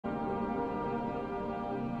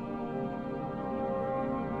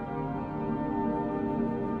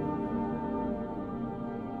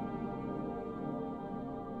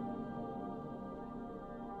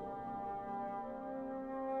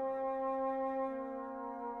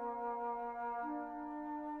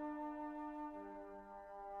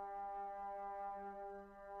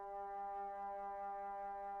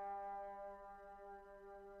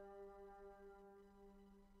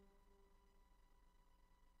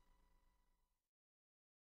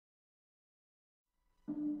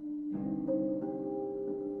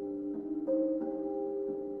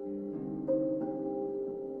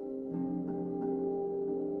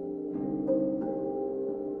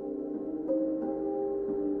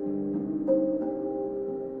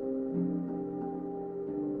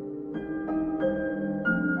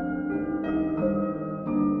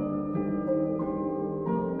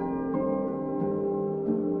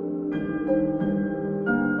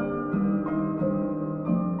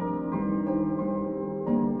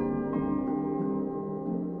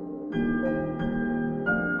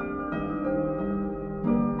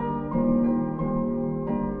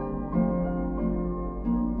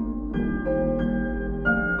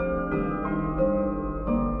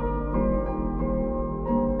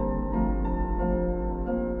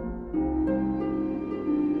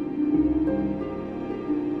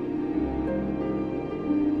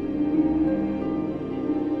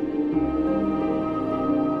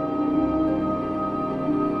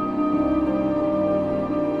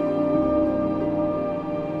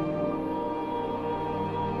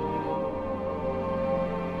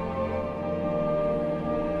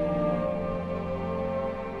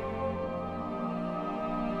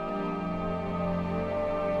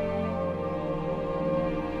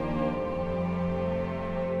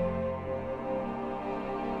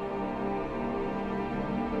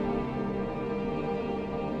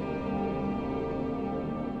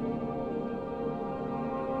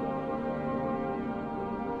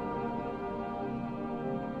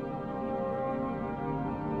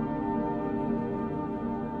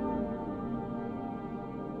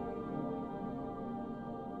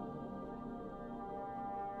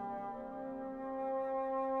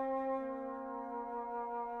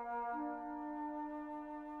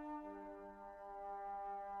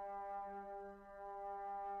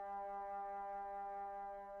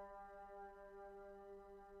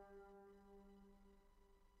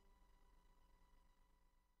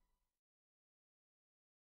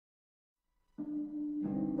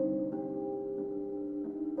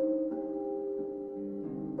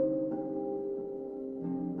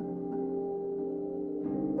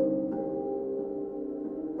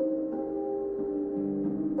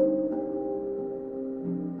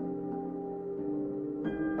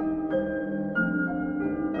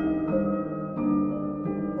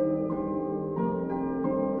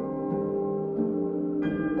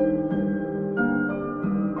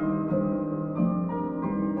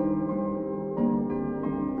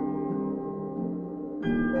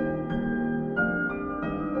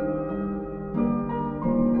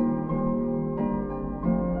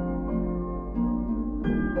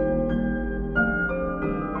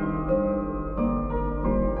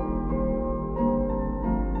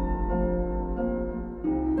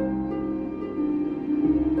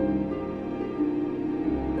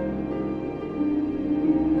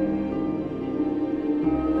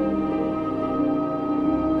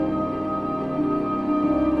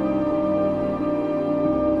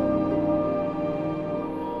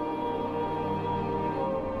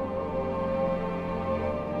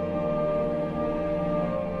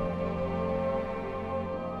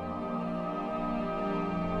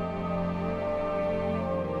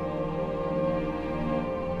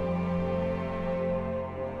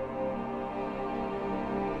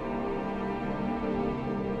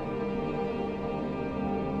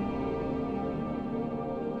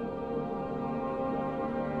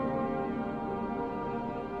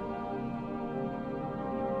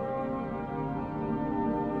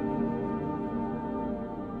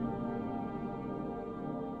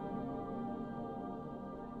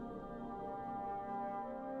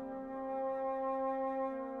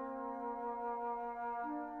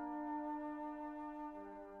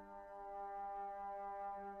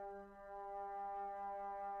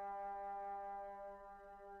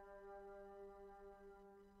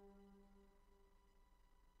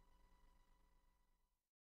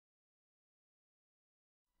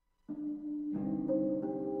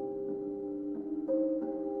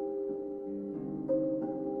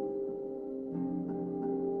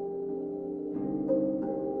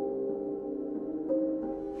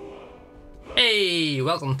Hey,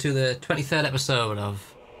 welcome to the 23rd episode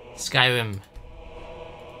of Skyrim.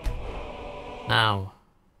 Now,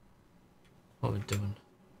 what we're doing.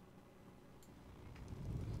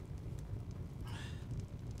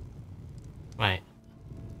 Right.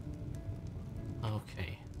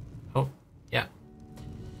 Okay. Oh, yeah.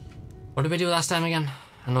 What did we do last time again?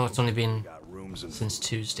 I know it's only been since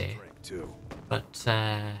Tuesday, but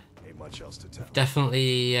we've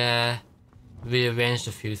definitely rearranged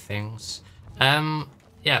a few things.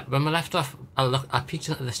 Yeah, when we left off, I peeked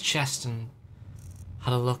into this chest and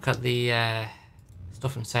had a look at the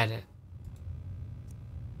stuff inside it.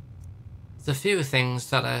 There's a few things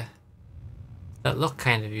that look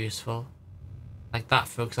kind of useful, like that,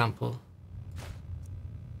 for example,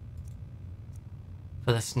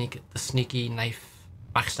 for the sneaky knife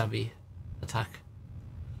backstabby attack.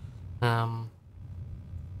 Yeah,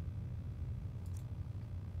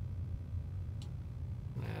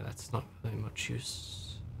 that's not very much use.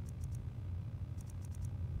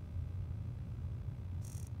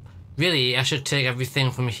 Really, I should take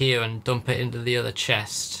everything from here and dump it into the other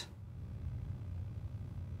chest.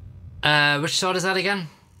 Which sword is that again?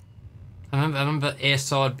 I remember a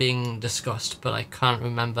sword being discussed, but I can't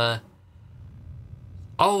remember.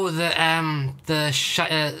 Oh, the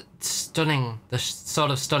stunning, the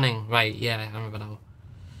sword of stunning. Right, yeah, I remember now.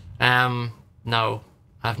 No,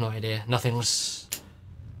 I have no idea. Nothing's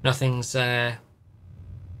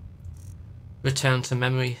returned to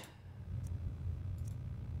memory.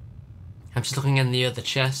 I'm just looking in the other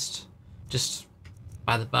chest, just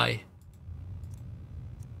by the by.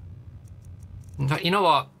 In fact, you know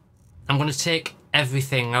what? I'm gonna take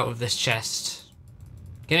everything out of this chest.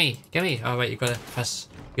 Gimme! Oh wait, you gotta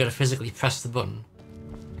physically press the button.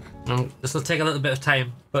 This will take a little bit of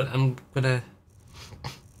time, but I'm gonna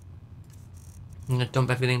dump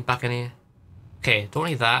everything back in here. Okay, don't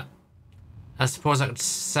need that. I suppose I could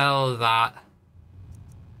sell that.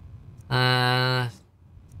 I'll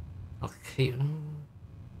keep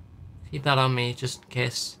that on me just in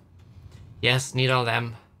case. Yes, need all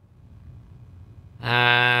them.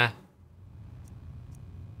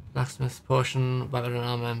 Blacksmith's potion, weapon and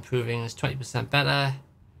armor improving is 20% better.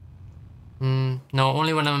 No,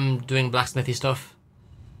 only when I'm doing blacksmithy stuff.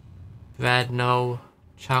 Bread, no.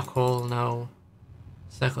 Charcoal, no.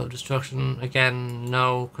 Circle of destruction, again,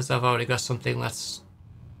 no, because I've already got something that's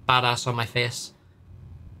badass on my face.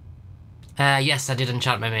 Yes, I did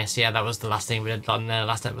enchant my mace. Yeah, that was the last thing we did on the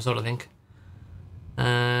last episode, I think.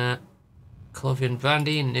 Clovian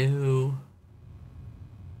brandy, no.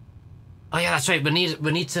 Oh yeah, that's right.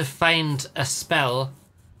 We need to find a spell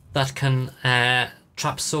that can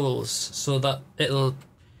trap souls, so that it'll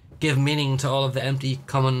give meaning to all of the empty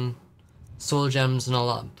common soul gems and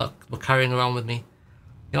all that we're carrying around with me.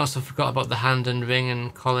 I also forgot about the hand and ring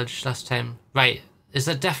in college last time. Right, is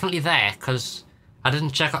it definitely there? Because I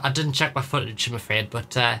didn't check my footage, I'm afraid,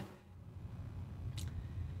 but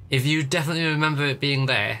if you definitely remember it being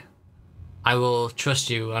there, I will trust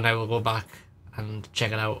you and I will go back and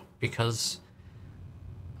check it out, because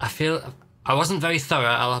I feel I wasn't very thorough,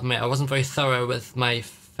 I'll admit. I wasn't very thorough with my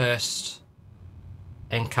first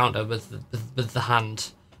encounter with the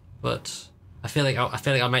hand, but I feel like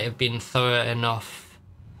I might have been thorough enough,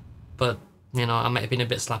 but you know, I might have been a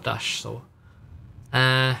bit slapdash, so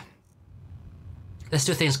let's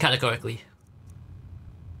do things categorically.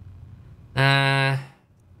 Okay,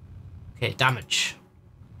 damage.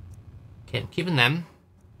 Okay, I'm keeping them.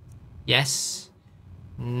 Yes.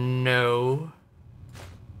 No.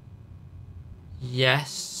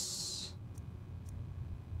 Yes.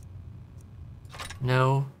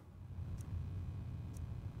 No.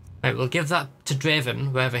 Right, we'll give that to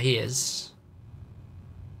Draven, wherever he is.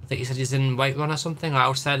 I think he said he's in Whiterun or something, or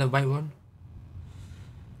outside of Whiterun.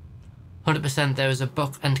 100% there is a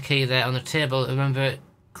book and key there on the table. Remember it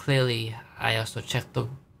clearly. I also checked the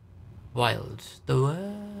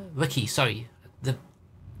wiki, sorry. The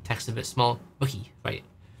text a bit small. Wiki, right.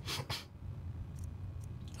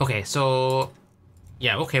 Okay, so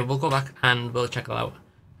yeah, okay, we'll go back and we'll check it out.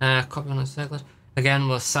 Copy on a circlet. Again,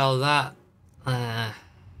 we'll sell that.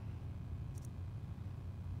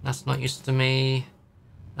 That's not used to me.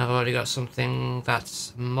 I've already got something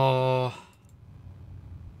that's more...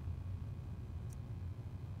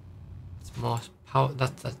 It's more power,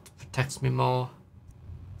 that protects me more.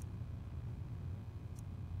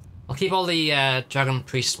 I'll keep all the Dragon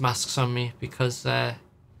Priest masks on me because they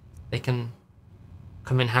can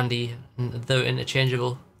come in handy and they're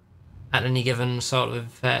interchangeable at any given sort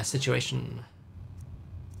of situation.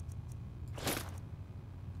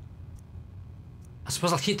 I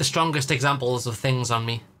suppose I'll keep the strongest examples of things on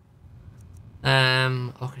me.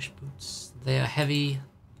 Orcish boots. They are heavy,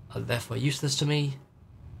 are therefore useless to me.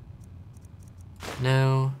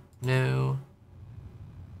 No, no.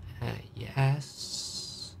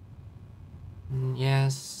 Yes.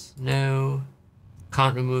 Yes, no.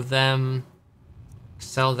 Can't remove them.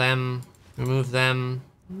 Sell them. Remove them.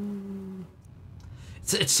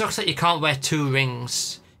 It sucks that you can't wear 2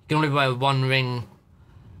 rings. You can only wear 1 ring,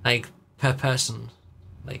 like, per person.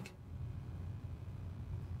 Like,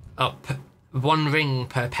 oh, 1 ring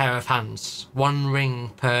per pair of hands. 1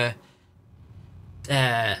 ring per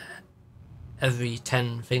every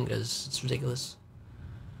 10 fingers. It's ridiculous.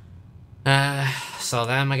 Sell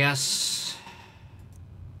them, I guess.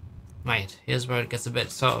 Right, here's where it gets a bit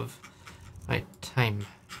sort of... Right, time.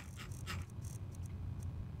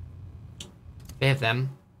 Fave them.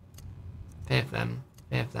 Fave them.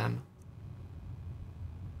 Fave them.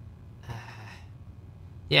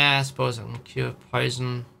 Yeah, I suppose I can cure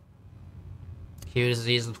poison. Cure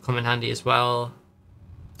disease will come in handy as well.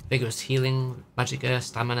 Vigorous healing, magic earth,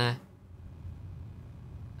 stamina.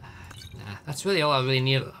 Nah, that's really all I really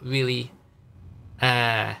need, really,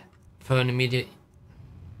 for an immediate...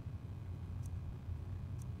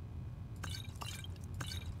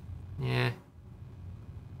 Yeah.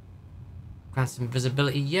 Grants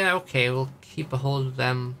invisibility, yeah, okay, we'll keep a hold of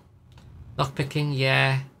them. Lockpicking,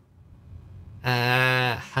 yeah.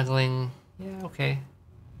 Haggling, yeah, okay.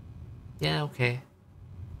 Yeah, okay.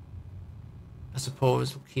 I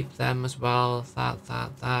suppose we'll keep them as well.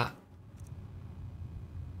 That.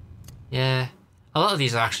 Yeah. A lot of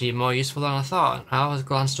these are actually more useful than I thought. I always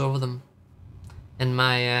glanced over them in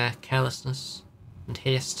my carelessness and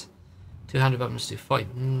haste. 200 weapons do 40.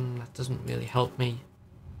 That doesn't really help me.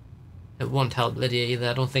 It won't help Lydia either.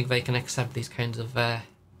 I don't think they can accept these kinds of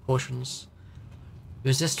potions.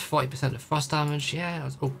 Resist 40% of frost damage. Yeah.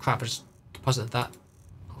 Oh crap! I just deposited that.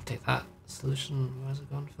 I'll take that. Solution. Where's it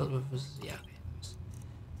gone? Filled with. Yeah. Okay.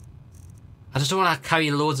 I just don't want to carry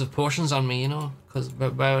loads of potions on me, you know, because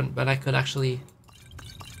when I could actually,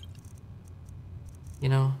 you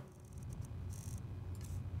know.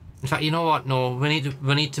 In fact, you know what? No, we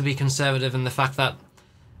need to be conservative in the fact that,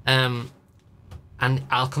 and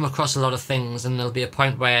I'll come across a lot of things, and there'll be a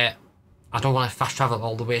point where I don't want to fast travel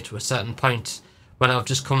all the way to a certain point when I've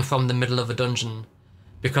just come from the middle of a dungeon,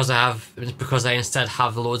 because I instead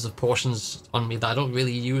have loads of potions on me that I don't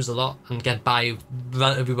really use a lot and get by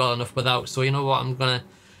relatively well enough without. So you know what? I'm gonna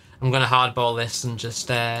hardball this and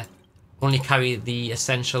just only carry the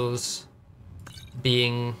essentials,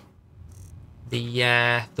 being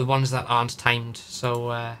the ones that aren't timed.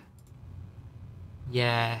 So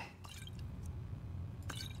yeah.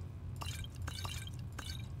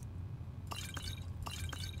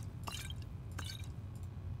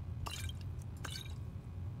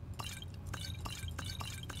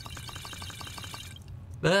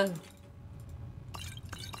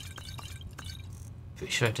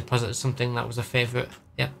 Pretty sure I deposited something that was a favourite.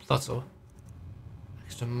 Yep, thought so.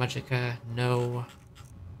 Extra magicka, no.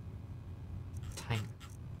 Time.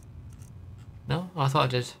 No? Oh, I thought I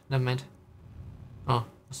did. Never mind. Oh,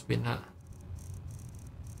 must have been that.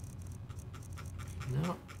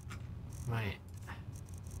 No. Right.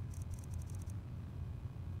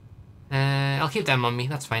 I'll keep them on me,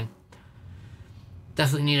 that's fine.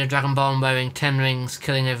 Definitely need a Dragon Ball wearing 10 rings,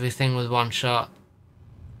 killing everything with one shot.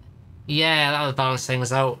 Yeah, that'll balance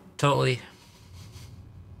things out, totally.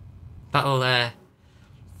 That'll,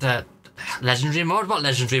 the legendary mode? What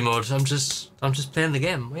legendary mode? I'm just playing the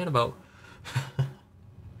game, what are you about?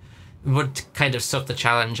 It would kind of suck the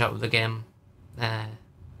challenge out of the game. Yeah.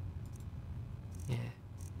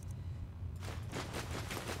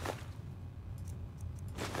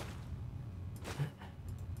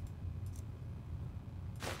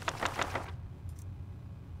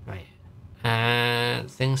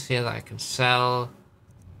 Things here that I can sell.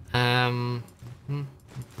 Why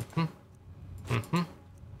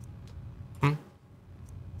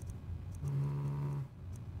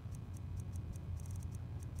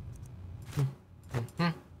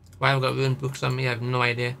I've got ruined books on me, I have no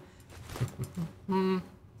idea. A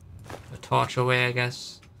torch away, I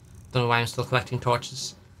guess. Don't know why I'm still collecting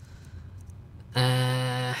torches.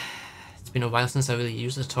 It's been a while since I really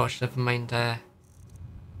used a torch, never mind.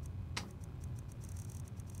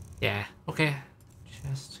 Yeah, okay.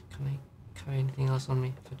 Just, can I carry anything else on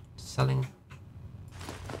me for selling?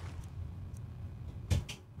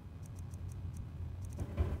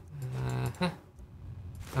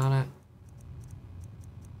 Got it.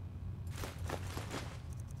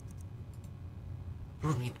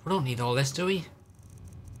 We don't need all this, do we?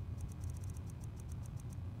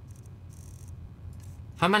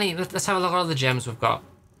 How many? Let's have a look at all the gems we've got.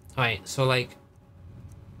 Alright, so like...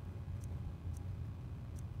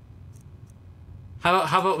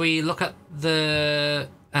 How about we look at the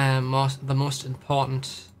most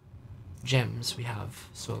important gems we have?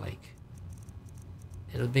 So like,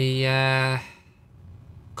 it'll be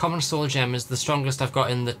common soul gem is the strongest I've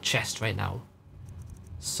got in the chest right now.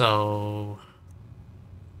 So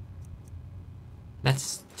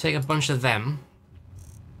let's take a bunch of them.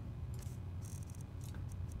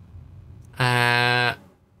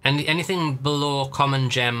 Anything below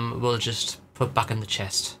common gem we'll just put back in the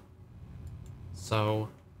chest. So,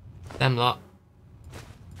 them lot.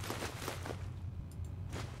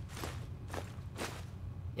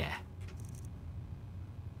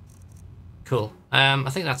 Cool. I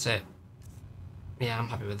think that's it. Yeah, I'm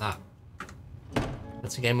happy with that.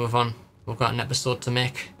 Let's again move on. We've got an episode to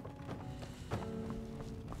make.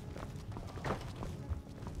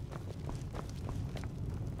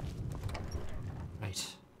 Right.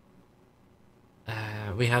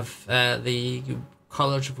 We have the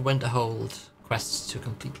College of Winterhold quests to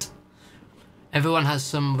complete. Everyone has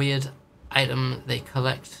some weird item they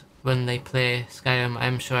collect when they play Skyrim.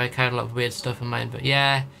 I'm sure I carried a lot of weird stuff in mine, but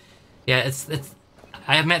yeah, it's.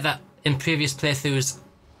 I admit that in previous playthroughs,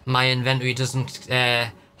 my inventory hasn't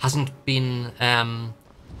been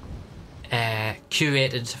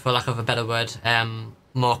curated, for lack of a better word,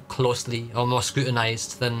 more closely or more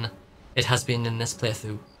scrutinized than it has been in this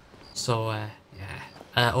playthrough. So yeah,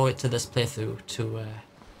 I owe it to this playthrough to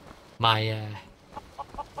my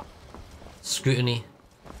scrutiny.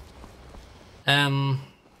 Well,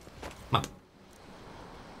 I'm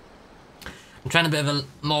trying a bit of a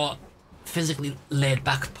more physically laid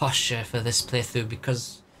back posture for this playthrough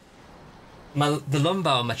because the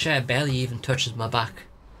lumbar on my chair barely even touches my back.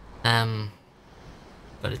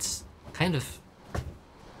 But it's kind of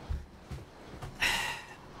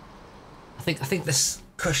I think this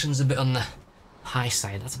cushion's a bit on the high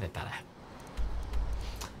side. That's a bit better.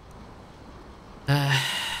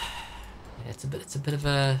 It's a bit of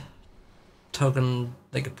a tug and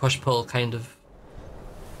like a push pull kind of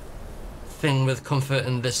thing with comfort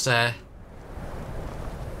in this.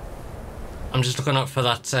 I'm just looking out for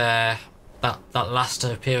that that last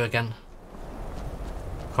to appear again.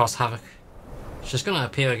 Of course, Havoc. It's just gonna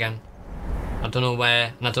appear again. I don't know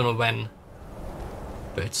where and I don't know when,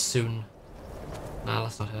 but it's soon. Nah,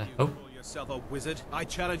 that's not her. Oh. You call yourself a wizard? I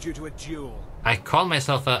challenge you to a duel. I call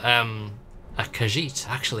myself a Khajiit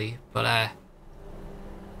actually, but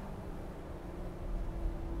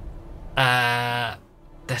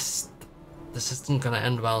this isn't gonna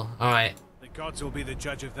end well. All right. The gods will be the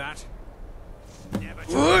judge of that. Never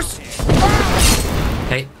Okay.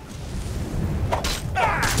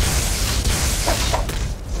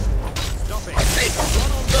 Stop it.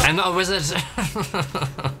 I'm not a wizard.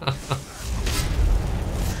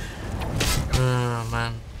 Oh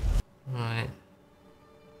man. Alright.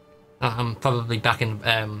 Oh, I'm probably back in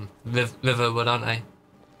Riverwood, aren't I?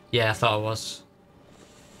 Yeah, I thought I was.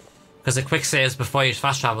 Because the quick saves before you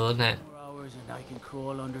fast travel, isn't it?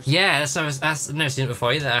 Yeah, I've never seen it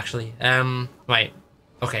before either, actually. Right.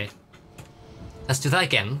 Okay. Let's do that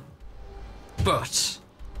again. But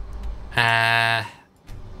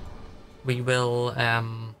we will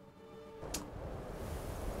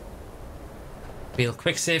we'll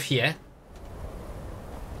quick save here.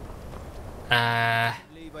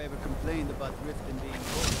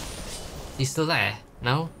 He's still there?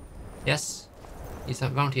 No? Yes? He's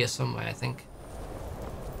around here somewhere, I think.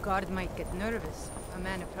 Guard might get nervous. A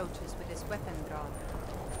man approaches with his weapon drawn.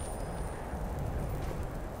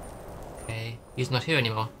 Okay, he's not here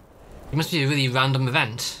anymore. It must be a really random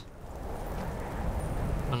event.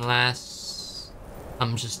 Unless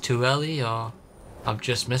I'm just too early, or I've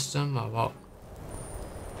just missed him, or what?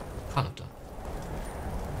 Can't have done.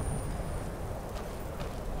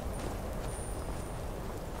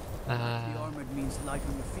 The armored means light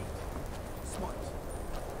on your feet. Smart.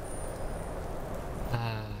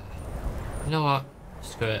 You know what?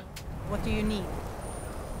 Screw it. What do you need?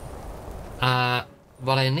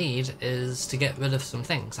 What I need is to get rid of some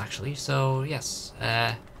things, actually. So, yes.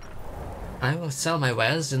 I will sell my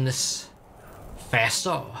wares in this fair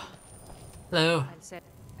store. Hello.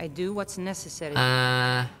 I do what's necessary.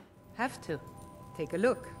 Have to. Take a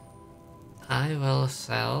look. I will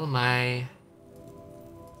sell my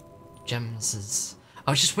gems.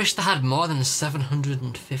 I just wish they had more than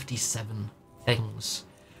 757 things.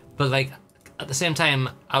 But, like, at the same time,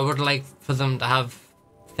 I would like for them to have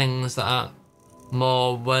things that are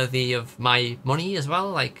more worthy of my money as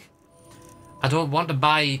well. Like, I don't want to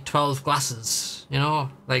buy 12 glasses, you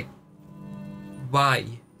know? Like, why?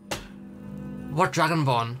 What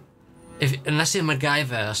Dragonborn, unless you're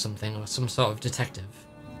MacGyver or something, or some sort of detective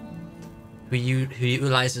who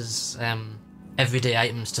utilizes everyday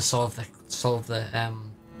items to solve the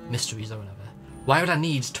mysteries or whatever, why would I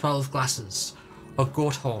need 12 glasses or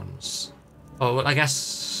goat horns? Or, well, I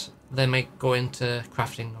guess they might go into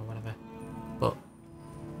crafting or whatever. But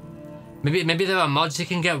maybe there are mods you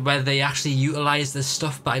can get where they actually utilize this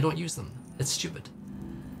stuff, but I don't use them. It's stupid.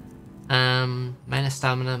 Minor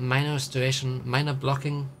stamina, minor restoration, minor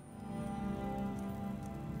blocking.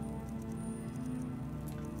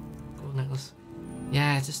 Gold necklace.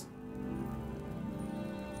 Yeah, it's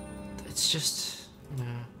just, you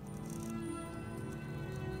know.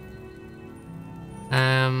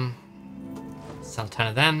 Sell 10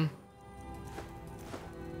 of them.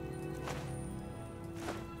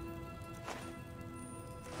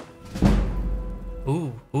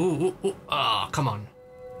 Ooh, ooh, ooh, ooh. Oh, come on.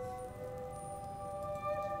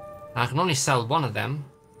 I can only sell one of them.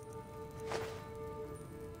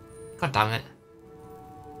 God damn it.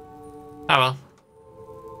 Oh well.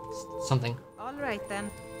 Something. All right then.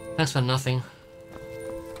 Thanks for nothing.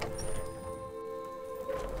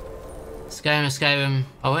 Skyrim.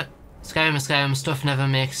 Oh, what? Skyrim stuff never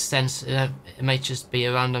makes sense. It might just be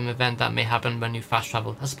a random event that may happen when you fast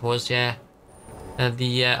travel. I suppose, yeah.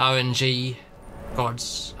 The RNG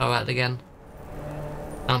gods are at it again.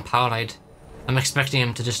 I'm paranoid. I'm expecting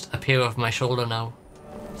him to just appear off my shoulder now.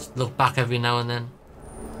 Just look back every now and then.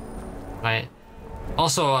 Right.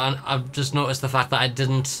 Also, I've just noticed the fact that I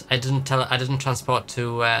didn't transport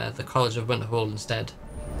to the College of Winterhold instead.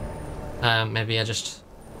 Maybe I just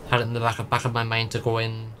had it in the back of my mind to go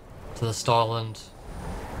in to the stall and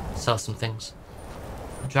sell some things.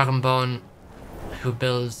 Dragonborn who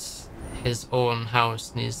builds his own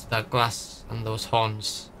house needs that glass and those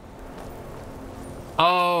horns.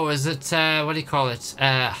 Oh, is it what do you call it?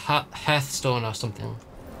 Hearthstone or something?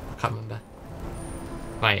 I can't remember.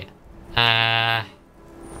 Right.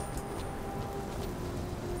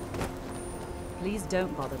 Please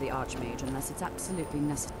don't bother the Archmage unless it's absolutely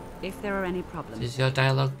necessary. If there are any problems, Does your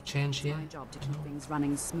dialogue change here? it's my job to keep things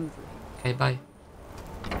running smoothly. Okay, bye.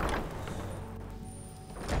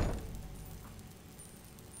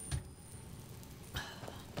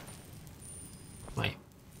 Wait.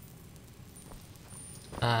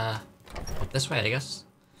 Up this way, I guess.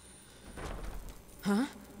 Huh?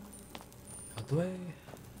 Out the way.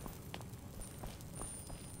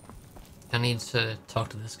 I need to talk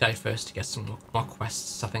to this guy first to get some more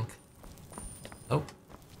quests, I think. Oh.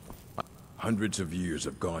 Hundreds of years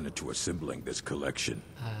have gone into assembling this collection.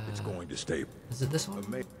 It's going to stay. Is it this one?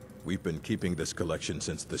 We've been keeping this collection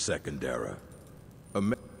since the Second Era.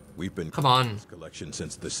 We've been Come on. this collection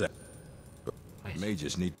since the Second. Right.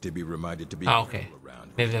 Mages need to be reminded to be Oh, okay. careful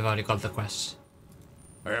around. Maybe they've already got the quest.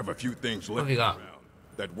 I have a few things What left have you got? around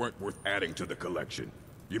that weren't worth adding to the collection.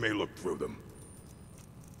 You may look through them.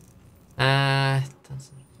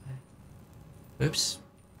 Oops.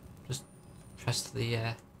 Just press the,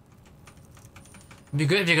 It'd be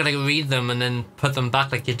great if you could, like, read them and then put them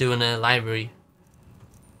back like you do in a library.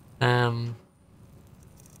 Watch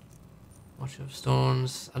of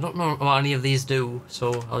Stones. I don't know what any of these do,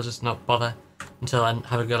 so I'll just not bother until I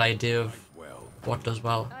have a good idea of what does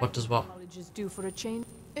well, what does what. College is due for a change.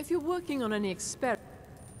 If you're working on any experiment,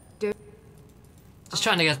 Just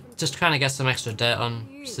trying to get some extra dirt on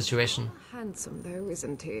situation. Handsome though,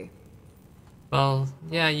 isn't he? Well,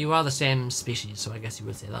 yeah, you are the same species, so I guess you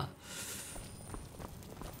would say that.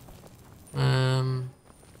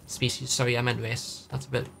 Species, sorry, I meant race. That's a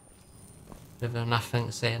bit of a naff thing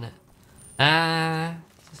to say, isn't it?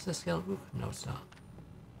 Is this a skill book? No, it's not.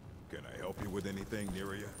 Can I help you with anything,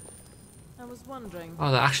 Neria? I was wondering.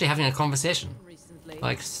 Oh, they're actually having a conversation. Recently,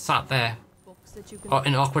 Like, sat there books that you can.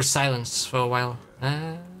 in awkward silence for a while.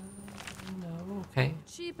 No, okay.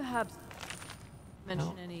 She perhaps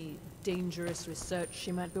mention any dangerous research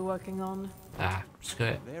she might be working on. Screw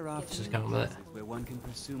it. There are Let's just go on with it. where one can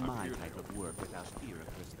pursue my type of work without fear of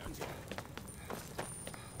persecution.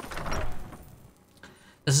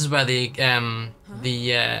 This is where the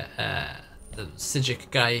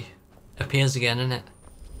Sijic guy appears again, isn't it?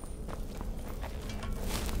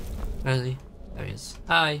 Where is he? There he is.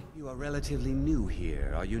 Hi. You are relatively new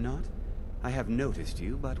here, are you not? I have noticed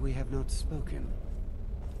you, but we have not spoken.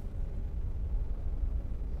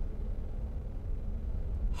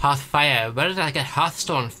 Hearthfire. Where did I get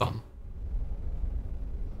Hearthstone from?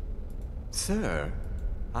 Sir,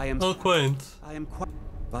 I am quaint. I am quite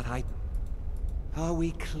but I are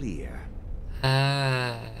we clear?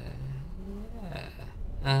 Yeah.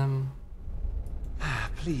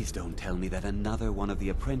 Please don't tell me that another one of the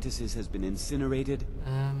apprentices has been incinerated.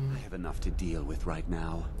 I have enough to deal with right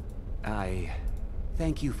now. I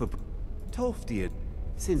thank you for Tolfdir,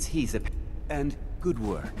 since he's a and good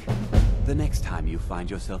work. The next time you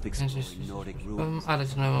find yourself exploring Nordic ruins. I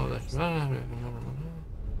don't know.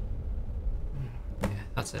 Yeah,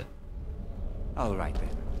 that's it. All right then.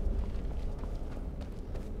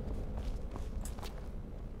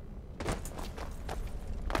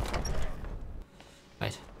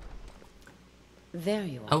 Right. There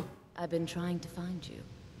you are. Oh. I've been trying to find you.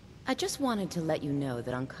 I just wanted to let you know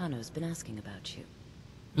that Ankano's been asking about you.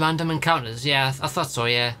 Random encounters. Yeah, I thought so.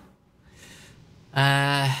 Yeah.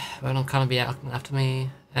 Well, don't kind of be after me.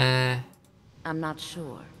 I'm not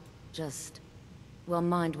sure. Just, well,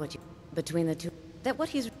 mind what you... Between the two... That what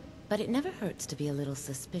he's... But it never hurts to be a little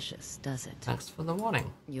suspicious, does it? Thanks for the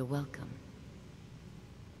warning. You're welcome.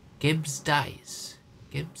 Gibbs dies.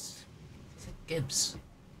 Gibbs? Is it Gibbs.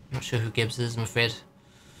 I'm not sure who Gibbs is, I'm afraid.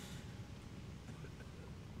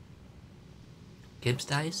 Gibbs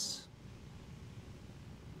dies?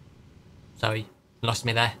 Sorry, lost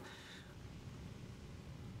me there.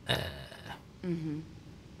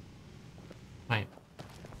 Right.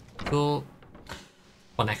 Cool.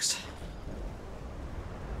 What next?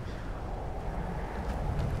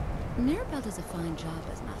 Mirabelle does a fine job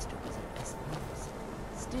as Master Wizard, I suppose.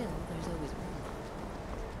 Still, there's always room.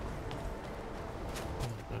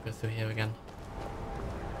 I'll go through here again.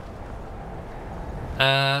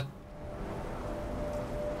 Oh,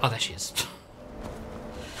 there she is.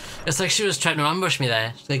 It's like she was trying to ambush me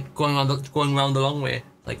there. She's like going around the long way.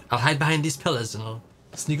 Like, I'll hide behind these pillars and I'll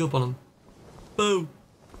sneak up on them. Boom.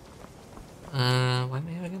 Why am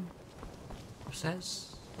I here again?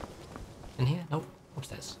 Upstairs? In here? Nope.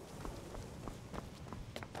 Upstairs.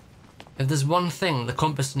 If there's one thing the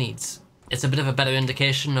compass needs, it's a bit of a better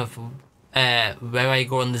indication of where I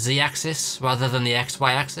go on the Z-axis rather than the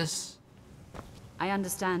XY axis. I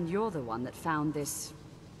understand you're the one that found this.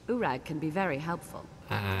 Urag can be very helpful.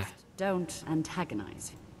 Don't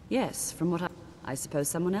antagonize. Yes, from what I suppose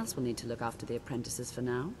someone else will need to look after the apprentices for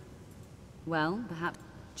now. Well, perhaps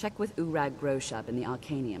check with Urag Groshab in the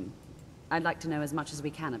Arcanium. I'd like to know as much as we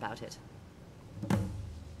can about it.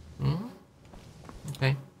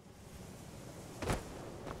 Okay.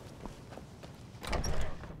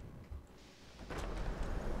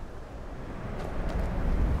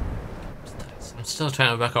 I'm still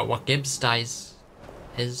trying to work out what Gibbs dies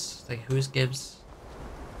is. Like, who is Gibbs?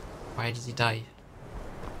 Why does he die?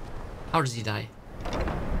 How does he die?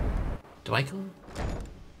 Do I kill him?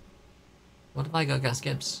 What have I got against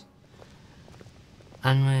Gibbs?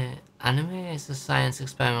 Anime is a science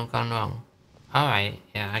experiment gone wrong. Alright,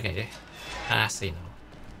 yeah, I get you. I see now.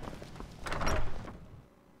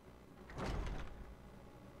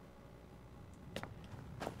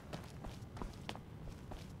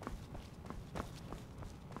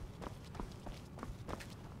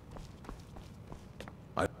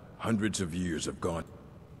 100s of years have gone.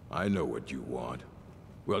 I know what you want.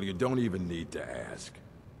 Well, you don't even need to ask.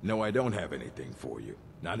 No, I don't have anything for you.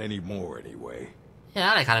 Not anymore, anyway.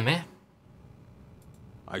 Yeah, I like anime.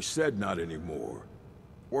 I said not anymore.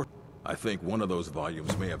 Or I think one of those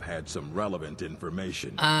volumes may have had some relevant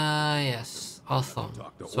information. Yes. Orthon.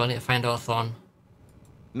 So I need to find Orthon.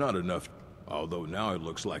 Not enough. Although now it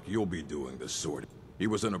looks like you'll be doing the sorting. He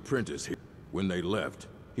was an apprentice here. When they left,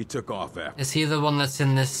 he took off after. Is he the one that's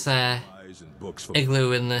in this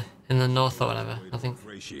igloo in the north or whatever? I think.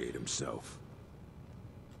 Appreciate himself.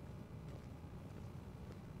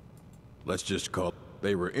 Let's just call.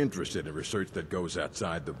 They were interested in research that goes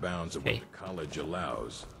outside the bounds of what the college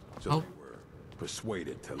allows, so they were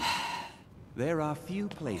persuaded to. There are few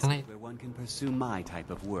places where one can pursue my type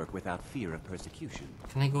of work without fear of persecution.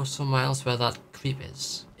 Can I go somewhere else where that creep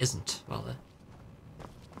is? Isn't, rather.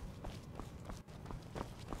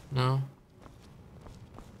 No.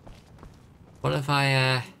 What if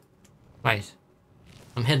I, right.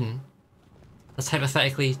 I'm hidden. Let's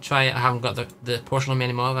hypothetically try it. I haven't got the portion on me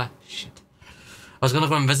anymore, have I? Shit. I was gonna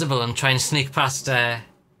go invisible and try and sneak past,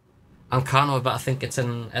 Ankano, but I think it's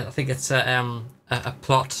a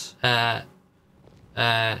plot,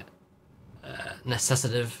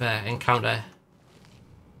 necessitative, encounter.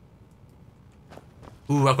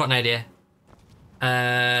 Ooh, I've got an idea.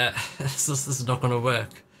 This is not gonna work.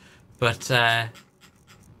 But,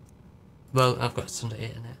 well, I've got some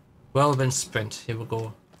data in it. Well, then sprint. Here we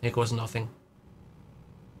go. Here goes nothing.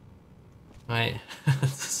 Right.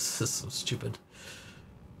 This is so stupid.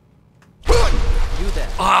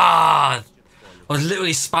 Ah! I was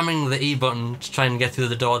literally spamming the E button to try and get through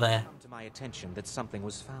the door there. Come to my attention that something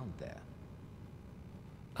was found there.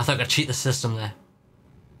 I thought I could cheat the system there.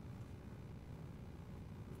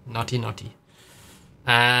 Naughty, naughty.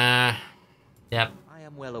 Yep. I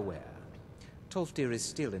am well aware. Tolfdir is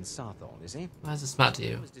still in Sarthorn, is he? Why does this matter to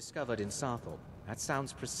you? He was discovered in Sarthorn. That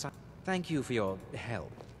sounds precise. Thank you for your help.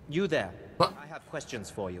 You there. What? I have questions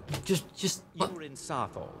for you. Just You were in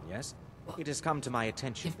Sarthorn, yes? It has come to my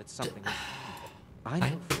attention that something was found. I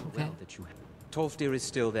know full well that you have. Tolfdir is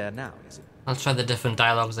still there now, is it? I'll try the different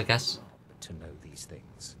dialogues, I guess. To know these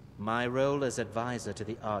things. My role as advisor to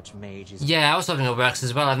the Archmage is... Yeah, I was hoping it works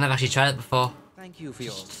as well. I've never actually tried it before. Thank you for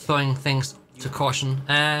your... Throwing things to caution.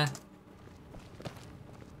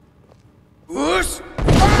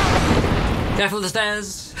 Careful of the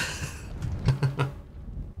stairs!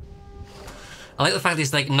 I like the fact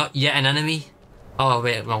he's like not yet an enemy. Oh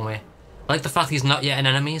wait, wrong way. I like the fact he's not yet an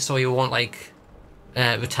enemy, so he won't like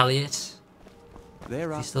retaliate. Is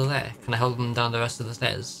he still there? Can I hold him down the rest of the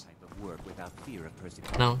stairs?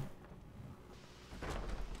 No.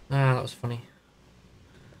 that was funny.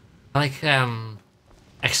 I like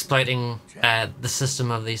exploiting the system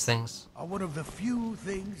of these things. Are one of the few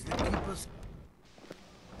things that keep us.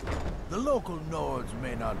 The local Nords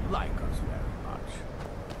may not like us very much,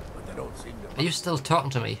 but they don't seem to. Are you still talking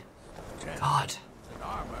to me? God.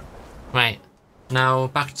 Right. Now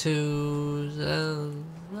back to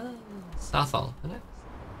Southall, isn't it?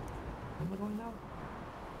 Where am I going now?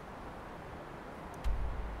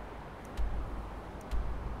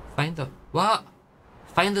 Find the what?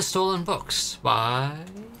 Find the stolen books. Why?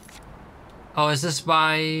 Oh, is this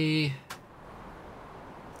why?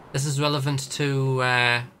 This is relevant to.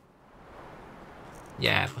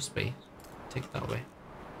 Yeah, it must be. Take it that way.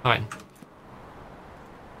 All right.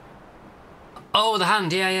 Oh, the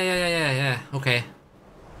hand. Yeah. Okay.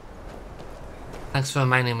 Thanks for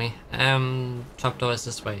reminding me. Trapdoor is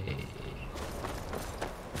this way.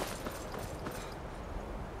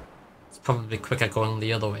 It's probably quicker going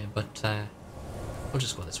the other way, but we'll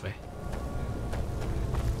just go this way.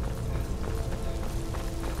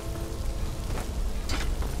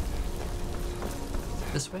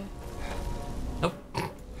 This way? Nope.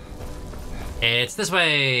 It's this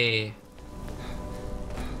way!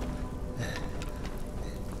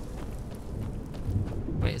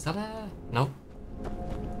 Wait, is that a... No.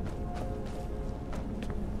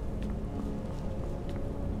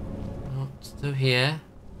 No, it's through here.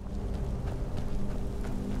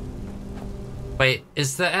 Wait,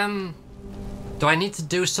 is the, do I need to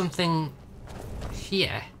do something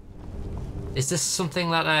here? Is this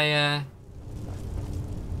something that I,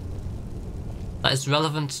 that is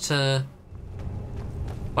relevant to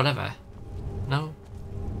whatever? No?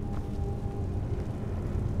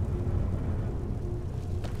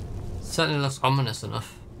 Certainly looks ominous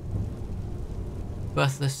enough.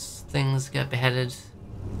 Worthless things get beheaded.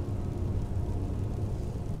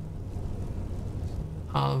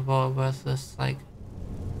 Part of war, worthless, like...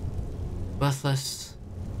 Worthless.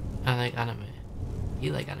 I like anime.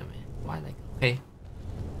 You like anime. Why like... Okay.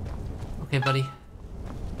 Okay, buddy.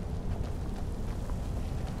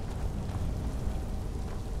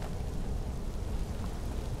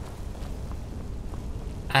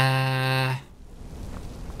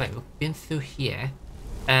 Wait, we've been through here.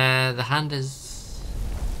 The hand is...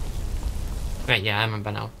 Right, yeah, I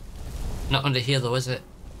remember now. Not under here though, is it?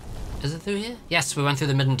 Is it through here? Yes, we went through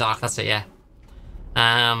the Midden Dark, that's it, yeah.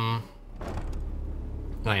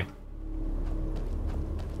 Right.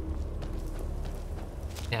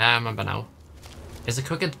 Yeah, I remember now. Is it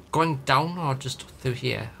quicker going down or just through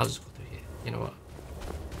here? I'll just go through here. You know what?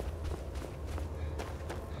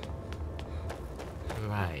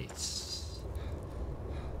 Right.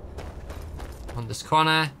 On this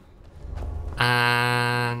corner.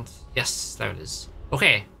 And yes, there it is.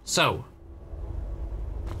 Okay, so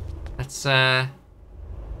let's okay,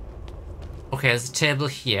 there's a table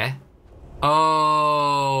here.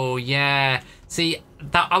 Oh yeah. See,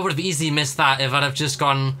 that I would have easily missed that if I'd have just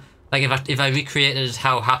gone like if I recreated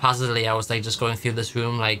how haphazardly I was like just going through this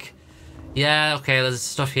room, like yeah, okay, there's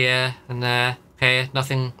stuff here and okay,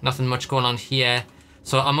 nothing much going on here.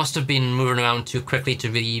 So I must have been moving around too quickly to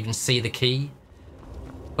really even see the key.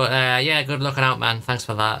 But yeah, good looking out, man. Thanks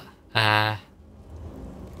for that.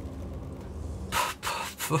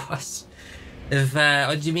 Boss. If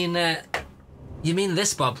oh, do you mean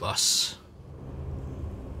this Bob Ross?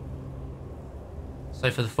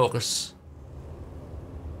 Sorry for the focus.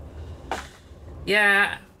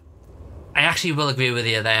 Yeah, I actually will agree with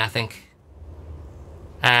you there. I think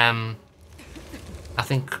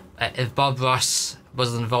if Bob Ross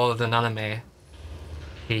was involved in anime,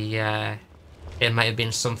 he it might have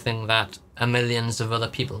been something that millions of other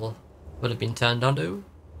people would have been turned onto.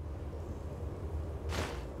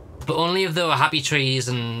 But only if there were happy trees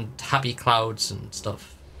and happy clouds and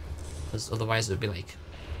stuff. Because otherwise it would be like,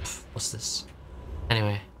 what's this?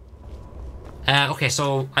 Anyway. Okay,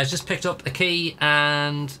 so I just picked up a key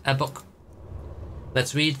and a book.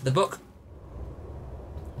 Let's read the book.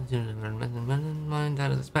 Mind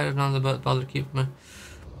out of the spider on the boat, bother to keep my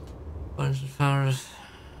bodies as far as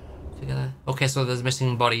together. Okay, so there's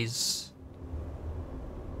missing bodies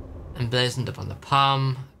emblazoned upon the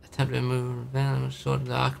palm. Attempt to remove venom sword of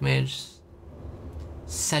the Archmage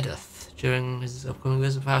Sedith during his upcoming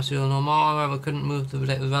visit. Perhaps you'll know more. However, couldn't move the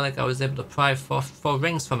relic. I was able to pry four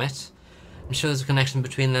rings from it. I'm sure there's a connection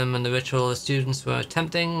between them and the ritual the students were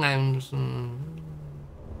attempting. I'm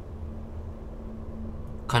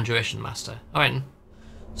Conjuration Master. Alright.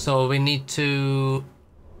 So we need to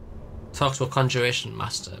talk to a Conjuration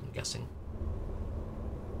Master, I'm guessing.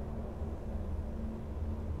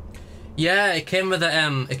 Yeah, it came with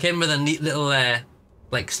a neat little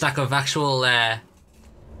like stack of actual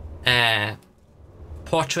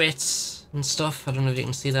portraits and stuff. I don't know if you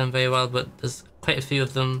can see them very well, but there's quite a few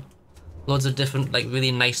of them. Loads of different, like,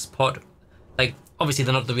 really nice like, obviously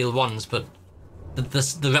they're not the real ones, but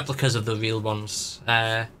the replicas of the real ones.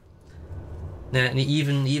 Yeah, and he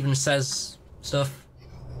even says stuff.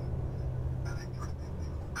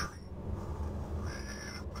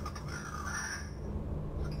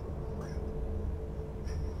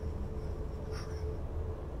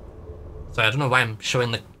 Sorry, I don't know why I'm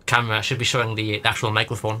showing the camera. I should be showing the actual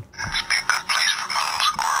microphone.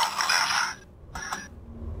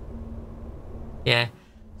 Yeah,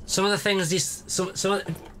 some of the things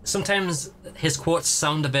sometimes his quotes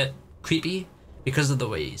sound a bit creepy because of the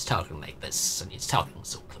way he's talking like this, and he's talking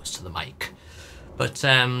so close to the mic. But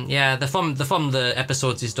yeah, they're from the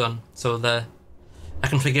episodes he's done, so I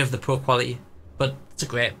can forgive the poor quality. But it's a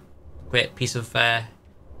great piece of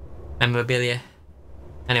memorabilia.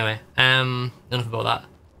 Anyway, enough about that.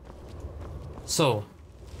 So,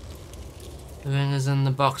 the ring is in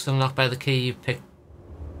the box unlocked by the key you picked.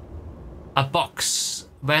 A box.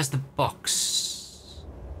 Where's the box?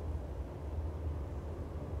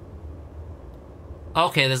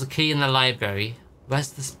 Okay, there's a key in the library.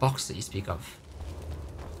 Where's this box that you speak of?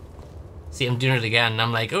 See, I'm doing it again.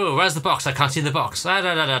 I'm like, oh, where's the box? I can't see the box. Da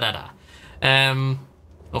da da da da da.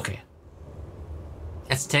 Okay.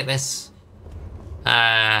 Let's take this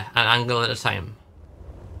an angle at a time.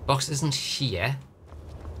 Box isn't here.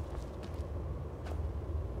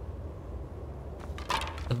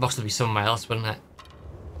 The box would be somewhere else, wouldn't it?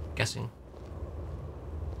 Guessing.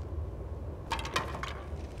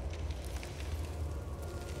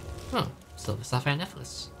 Oh, silver sapphire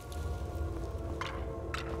necklace.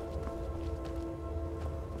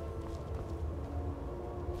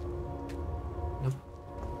 Nope.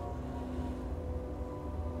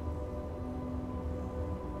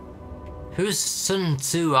 Who's Sun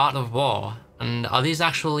Tzu Art of War? And are these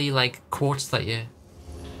actually like quotes that you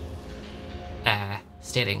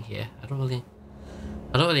stating here? I don't really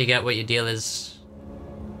get what your deal is.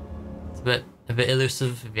 It's a bit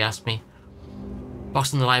elusive if you ask me.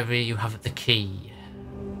 Box in the library, you have the key.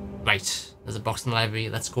 Right, there's a box in the library,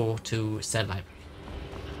 let's go to said library.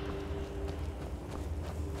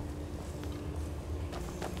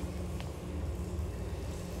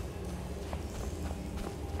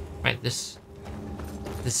 Right, this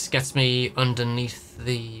gets me underneath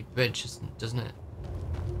the bridge, doesn't it?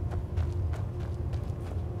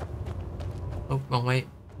 Oh, wrong way.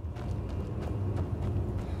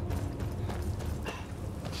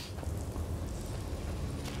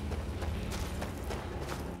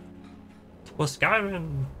 For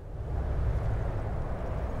Skyrim.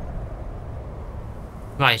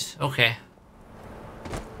 Right, okay.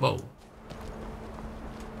 Whoa.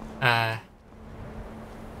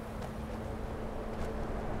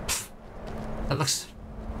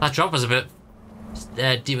 That drop was a bit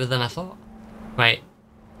deeper than I thought. Right.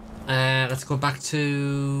 Let's go back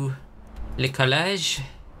to Le College.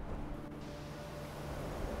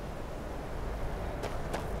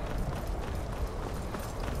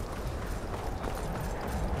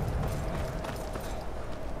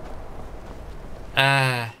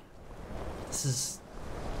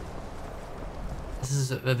 This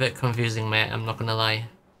is a bit confusing, mate, I'm not gonna lie.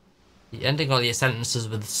 You're ending all your sentences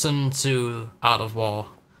with Sun Tzu Art of War,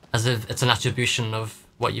 as if it's an attribution of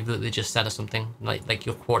what you've literally just said or something, like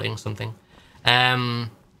you're quoting something.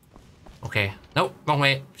 Okay. Nope, wrong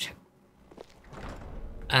way. Shit.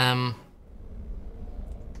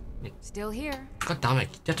 Still here. God damn it,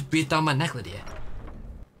 you have to breathe down my neck, Lydia.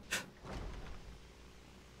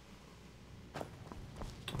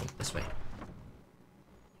 This way.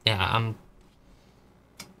 Yeah, I'm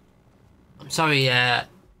sorry,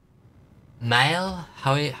 Male?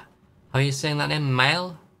 How are you saying that name?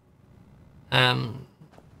 Male? You're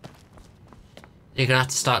gonna have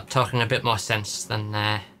to start talking a bit more sense than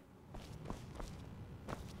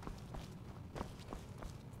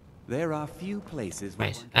There are few places.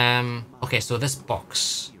 Right. Okay, so this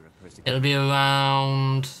box. It'll be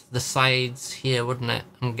around the sides here, wouldn't it?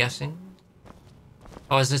 I'm guessing.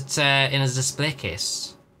 Or is it in a display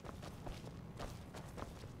case?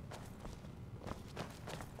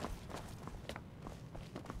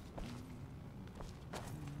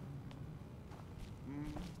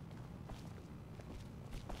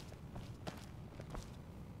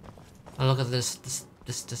 Oh, look at this.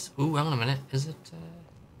 Ooh, hang on a minute. Is it?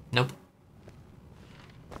 Nope.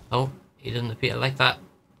 Oh, he didn't appear like that.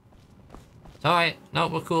 It's alright. No,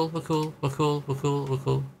 we're cool. We're cool. We're cool. We're cool. We're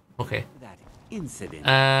cool. Okay. That incident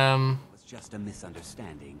was just a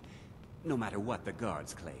misunderstanding, no matter what the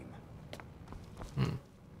guards claim.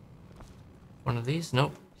 One of these?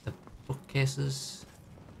 Nope. bookcases.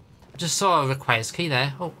 I just saw a requires key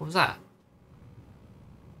there. Oh, what was that?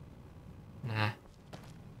 Nah.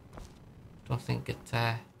 Don't think it,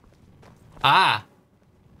 Ah!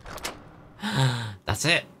 That's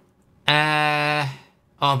it.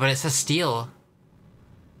 Oh, but it says steal.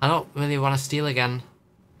 I don't really want to steal again.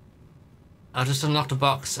 I just unlocked a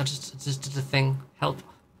box. I just did the thing. Help.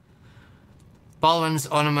 Baldwin's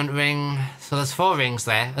ornament ring. So there's 4 rings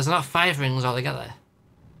there. There's not 5 rings altogether.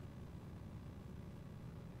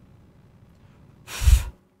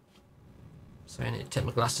 Sorry, I need to take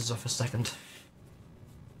my glasses off a second.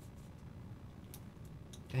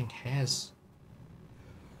 Getting hairs.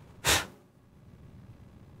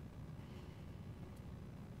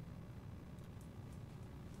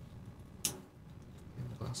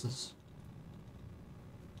 Glasses.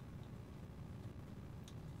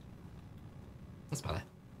 That's better.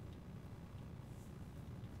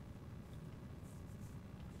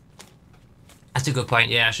 That's a good point.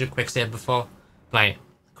 Yeah, I should quick save before. Right,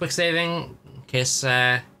 quick saving in case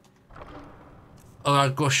or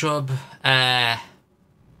go shrub has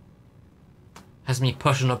me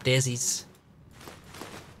pushing up daisies.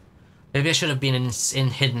 Maybe I should have been in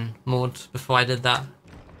hidden mode before I did that.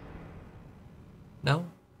 No?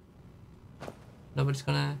 Nobody's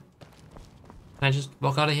gonna... Can I just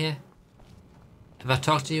walk out of here? Have I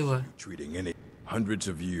talked to you or... Treating any... Hundreds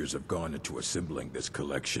of years have gone into assembling this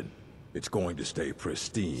collection. It's going to stay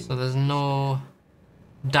pristine. So there's no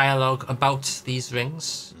dialogue about these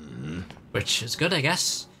rings. Which is good, I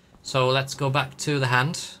guess. So let's go back to the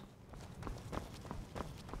hand.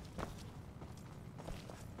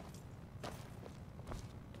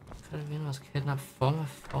 Carabiner was kidnapped former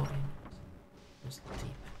 14.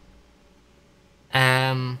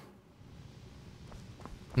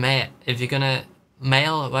 Mate, if you're gonna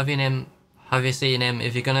mail, whatever your name, however you say your name,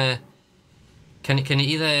 if you're gonna, can you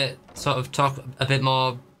either sort of talk a bit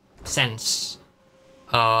more sense,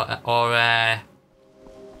 or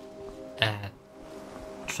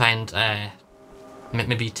try and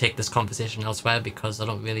maybe take this conversation elsewhere, because I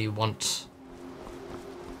don't really want,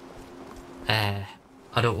 I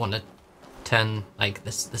don't want to turn like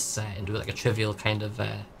this into like a trivial kind of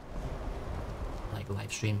like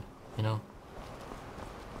live stream, you know.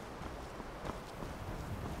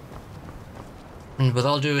 And with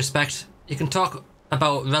all due respect, you can talk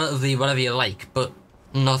about relatively whatever you like, but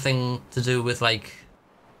nothing to do with like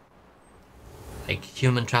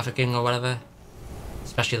human trafficking or whatever,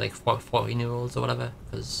 especially like 14-year-olds or whatever,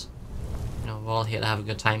 because you know we're all here to have a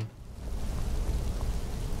good time.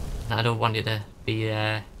 And I don't want you to be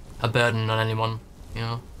a burden on anyone, you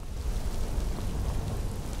know.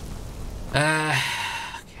 Okay.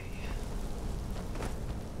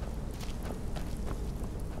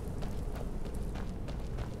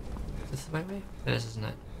 Is this the right way? It is, isn't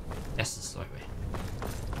it? Yes, this is the right way.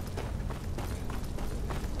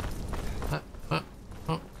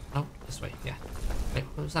 Oh, this way, yeah. Wait,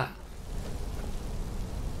 what was that?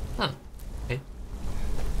 Huh. Okay.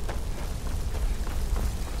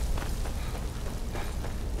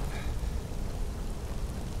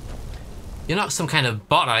 You're not some kind of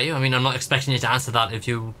bot, are you? I mean, I'm not expecting you to answer that if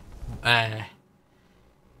you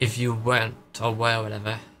weren't or were or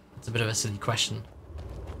whatever. It's a bit of a silly question.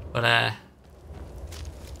 But,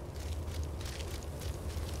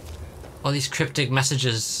 all these cryptic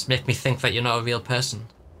messages make me think that you're not a real person.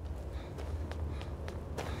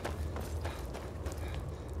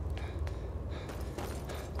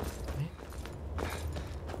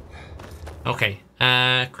 Okay,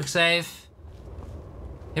 quick save.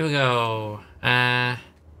 Here we go.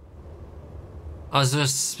 Oh, is there a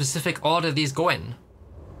specific order these go in?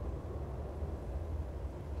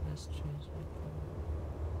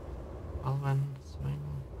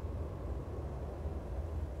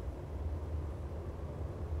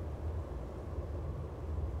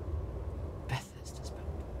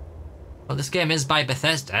 Well, this game is by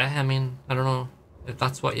Bethesda. I mean, I don't know if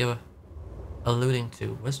that's what you're alluding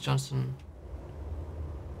to. Where's Johnson?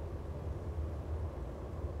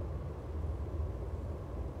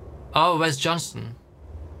 Oh, where's Johnson?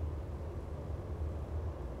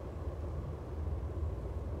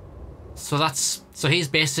 So he's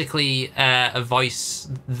basically a voice,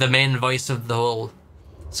 the main voice of the whole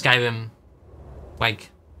Skyrim, like,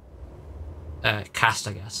 cast,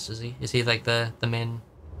 I guess, is he? Is he like the main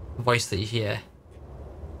voice that you hear?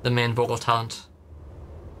 The main vocal talent?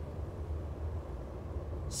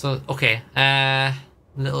 So, okay,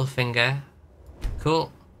 little finger.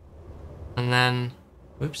 Cool. And then,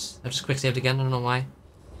 whoops, I just quick saved again, I don't know why.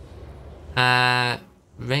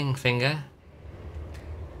 Ring finger.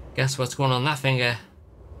 Guess what's going on that finger?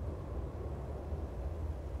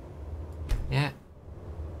 Yeah.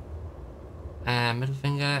 Middle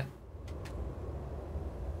finger.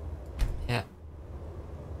 Yeah.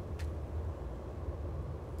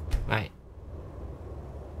 Right.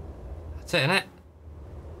 That's it, innit?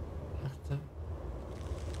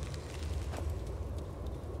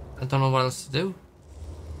 I don't know what else to do.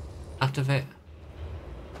 Activate.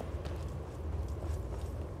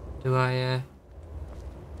 Do I,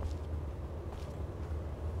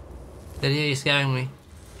 Lydia, you're scaring me.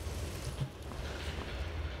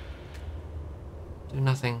 Do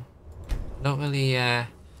nothing. I don't really,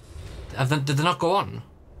 did they not go on?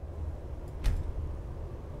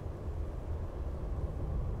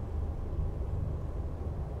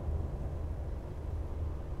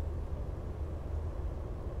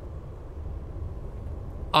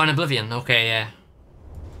 Oh, in Oblivion. Okay,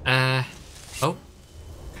 yeah. Oh.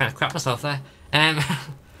 Kind of crap myself there.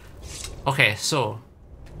 Okay, so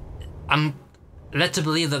I'm led to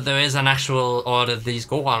believe that there is an actual order these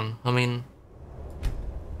go on. I mean,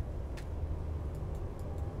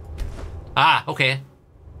 okay.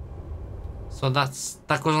 So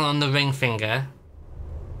that goes on the ring finger.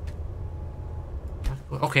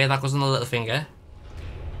 Okay, that goes on the little finger.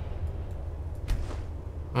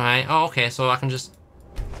 Right. Oh, okay. So I can just.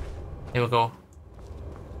 Here we go.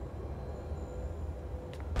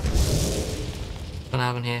 What's gonna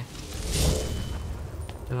happen here?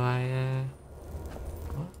 Do I,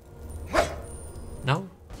 what? No?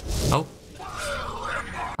 Oh.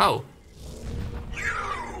 Oh.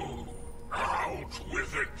 Out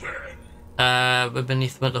with it then. We're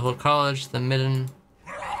beneath Winterhold College, the midden.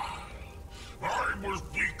 I was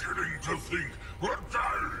beginning to think the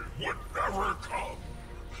day would never come.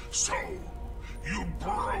 So, you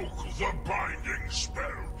broke the binding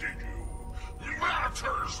spell, did you?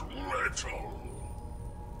 Matters little.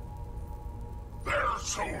 Their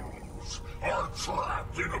souls are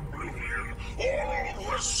trapped in oblivion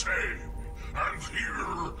all the same, and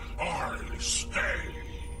here I stay.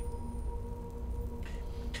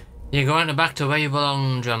 You're going back to where you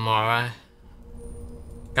belong, Gamora.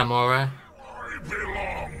 I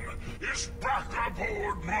belong is back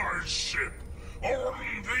aboard my ship on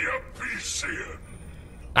the Epician.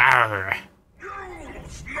 Arr.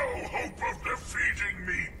 You've no hope of defeating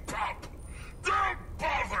me, pup. Don't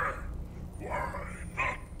bother. Why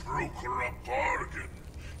not broker a bargain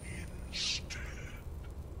instead?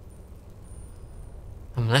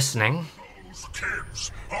 I'm listening. Those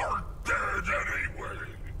kids are dead anyway.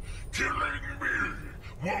 Killing me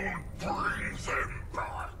won't bring them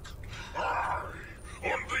back. I,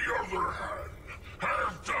 on the other hand,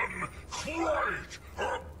 have done quite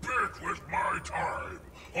a bit with my time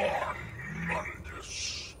on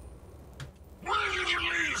Mundus.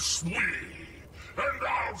 Release me, and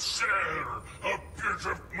I'll share a bit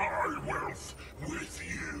of my wealth with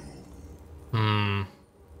you.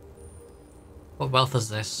 What wealth is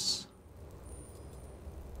this?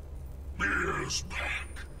 Years back,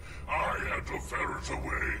 I had to ferret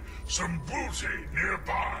away some booty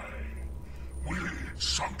nearby. We'd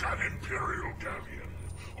sunk an Imperial galleon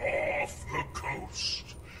off the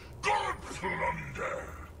coast. Good plunder,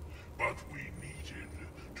 but we needed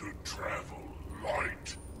to travel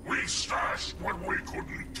light. We stashed what we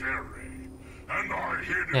couldn't carry, and I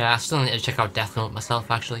hid it. Yeah, I still need to check out Death Note myself,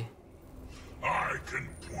 actually. I can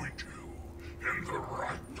point you in the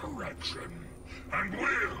right direction, and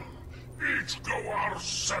we'll each go our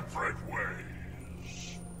separate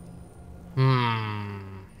ways.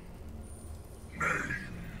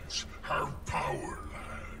 Names have power,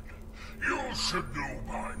 lad. You should know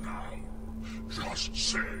by now. Just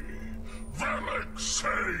say, Valak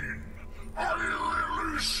Sane, I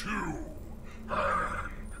release you,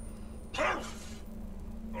 and poof,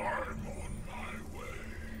 I'm on my way.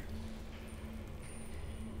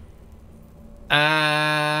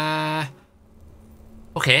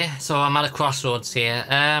 Okay, so I'm at a crossroads here.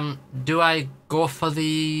 Do I go for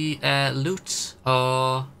the loot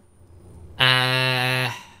or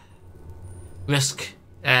risk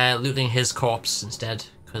looting his corpse instead?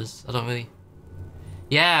 Because I don't really.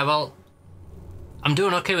 Yeah, well, I'm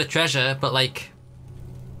doing okay with treasure, but like,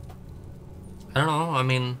 I don't know. I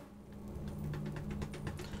mean,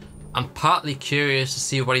 I'm partly curious to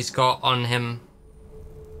see what he's got on him,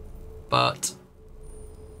 but.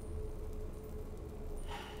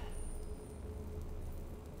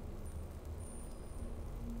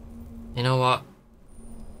 You know what?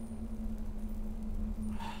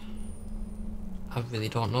 I really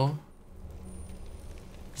don't know.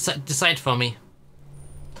 Decide for me.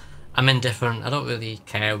 I'm indifferent. I don't really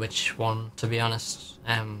care which one, to be honest.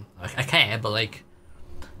 I care, but like,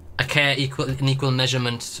 I care in equal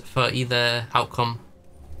measurement for either outcome.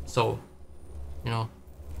 So, you know.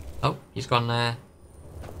 Oh, he's gone there.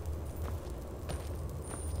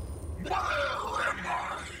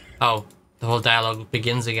 Oh, the whole dialogue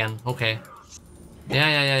begins again. Okay. Yeah.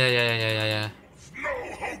 Yeah.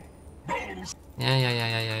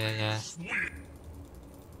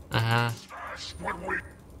 Uh-huh.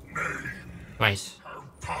 Right.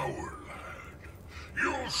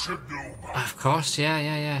 Of course,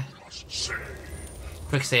 yeah.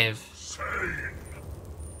 Quick save.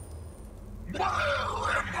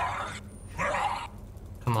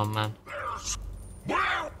 Come on, man.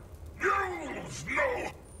 You've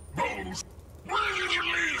no those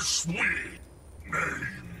really sweet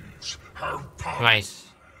names have power. Right.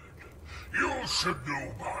 You should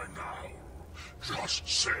know by now. Just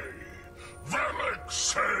say, Valak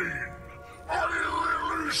Sane, I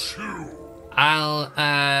release you.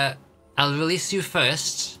 I'll release you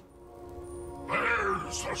first.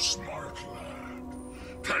 There's a smart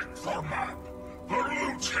lad. Take the map. The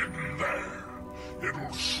loot's hidden there.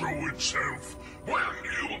 It'll show itself when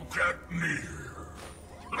you get near.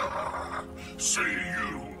 See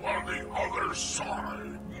you on the other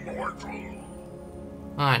side, mortal.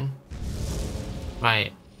 Fine.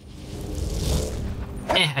 Right.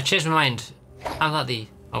 I changed my mind. How that the?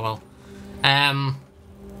 Oh well.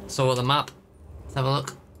 So the map. Let's have a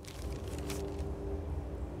look.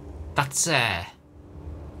 That's how?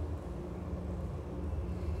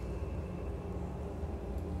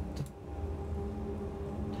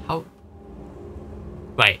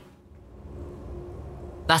 Right.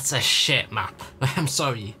 That's a shit map. I'm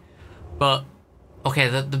sorry, but okay.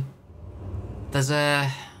 There's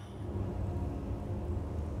a.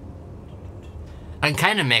 I can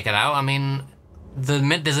kind of make it out. I mean,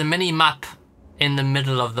 there's a mini map in the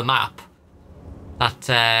middle of the map that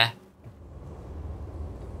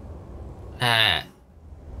the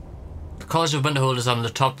College of Winterhold is on the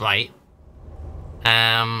top right.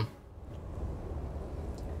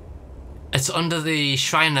 It's under the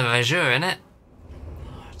Shrine of Azure, innit?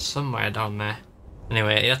 It's somewhere down there.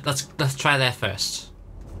 Anyway, let's try there first.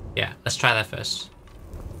 Yeah, let's try there first.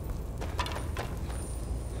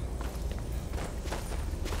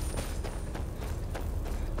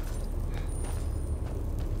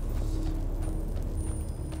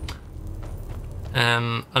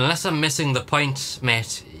 Unless I'm missing the point,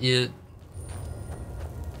 mate, you're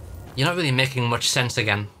not really making much sense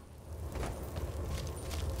again.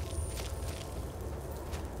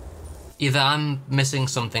 Either I'm missing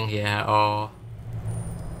something here, or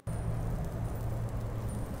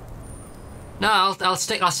no, I'll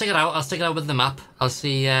stick it out. I'll stick it out with the map. I'll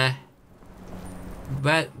see. Where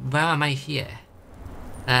am I here?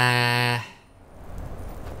 Where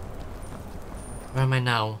am I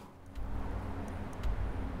now?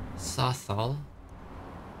 Sarthal.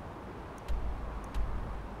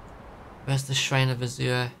 Where's the Shrine of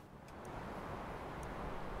Azure?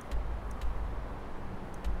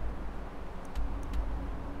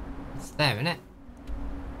 It's there, isn't it?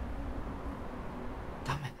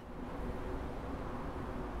 Damn it.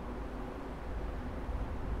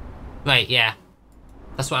 Right, yeah.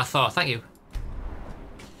 That's what I thought. Thank you.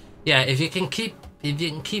 Yeah, if you can keep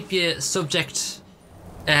your subject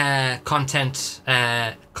content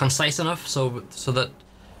concise enough so that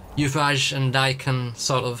Yuvraj and I can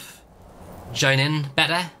sort of join in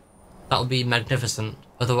better, that'll be magnificent.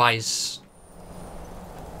 Otherwise,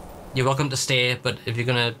 you're welcome to stay, but if you're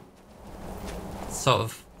gonna sort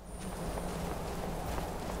of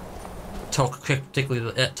talk cryptically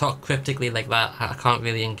like that, I can't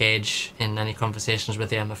really engage in any conversations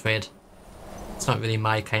with you, I'm afraid. It's not really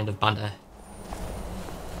my kind of banter.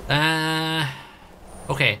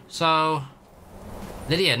 Okay, so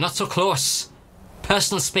Lydia, not so close.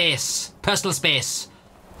 Personal space.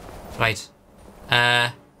 Right.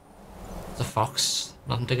 It's a fox.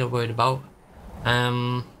 Nothing to get worried about.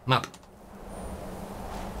 Map.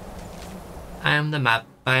 I am the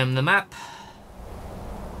map.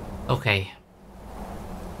 Okay.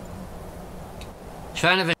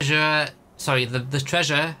 Shrine of Azure. Sorry, the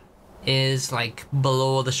treasure is like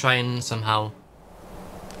below the shrine somehow.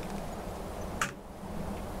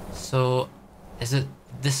 So, is it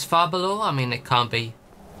this far below? I mean, it can't be.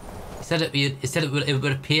 He said it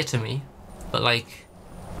would appear to me, but like,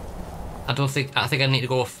 I think I need to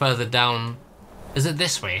go further down. Is it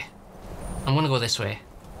this way? I'm gonna go this way.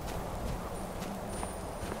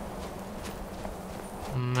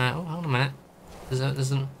 Oh, hold on a minute. Is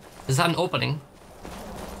that an opening?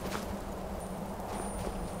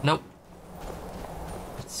 Nope.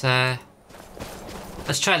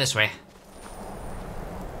 Let's try this way.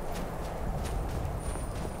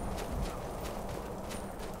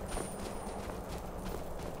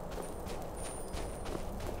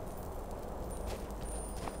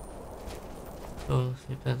 So,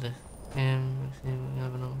 sleep at the you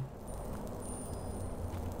never know.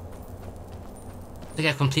 I think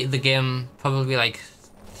I completed the game probably like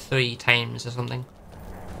 3 times or something.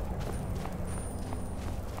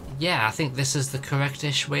 Yeah, I think this is the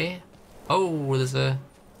correct-ish way. Oh, there's a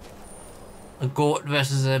goat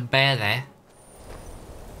versus a bear there.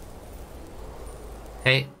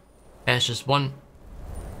 Okay, there's just one.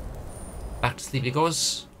 Back to sleep he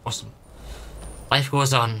goes. Awesome. Life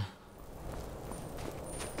goes on.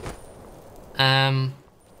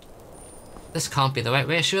 This can't be the right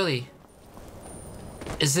way, surely.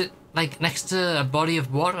 Is it like next to a body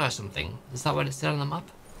of water or something? Is that what it said on the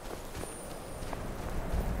map?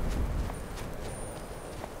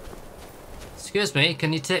 Excuse me,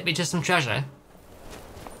 can you take me to some treasure?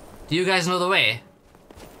 Do you guys know the way?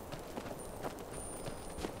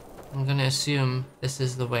 I'm gonna assume this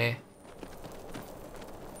is the way.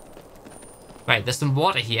 Right, there's some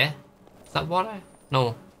water here. Is that water?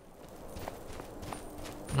 No.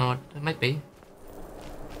 No, it might be.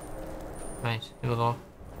 Right, here we go.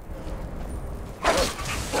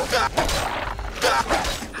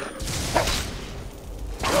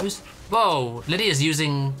 Whoa! Lydia's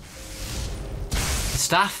using the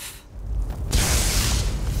staff.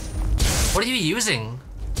 What are you using?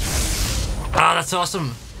 Ah, that's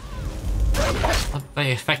awesome. Not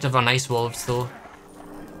very effective on ice wolves, though.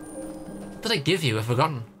 What did I give you? I've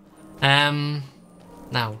forgotten.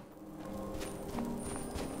 Now.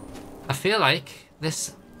 I feel like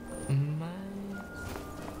this might...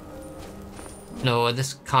 No,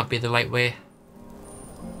 this can't be the right way.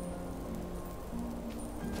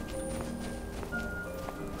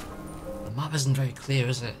 The map isn't very clear,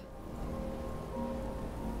 is it?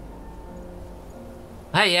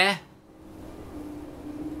 Hey, yeah.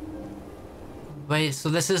 Wait, so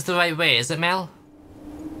this is the right way, is it, Mel?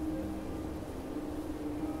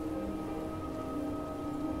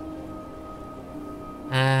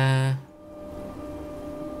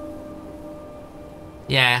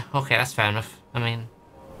 Yeah, okay, that's fair enough. I mean,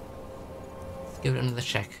 let's give it another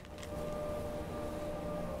check.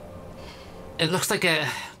 It looks like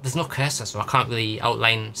there's no cursor, so I can't really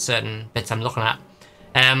outline certain bits I'm looking at.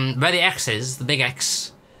 Where the X is, the big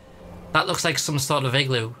X, that looks like some sort of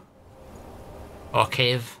igloo. Or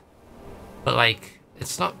cave. But like,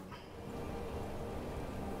 it's not...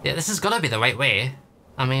 Yeah, this has got to be the right way.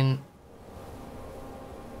 I mean...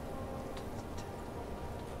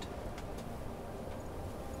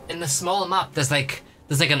 In the small map, there's like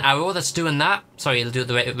an arrow that's doing that. Sorry, it'll do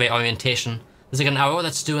the right orientation. There's like an arrow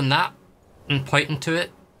that's doing that and pointing to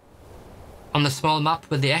it on the small map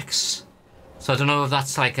with the X. So I don't know if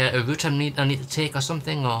that's like a route I need to take or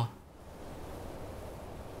something, or...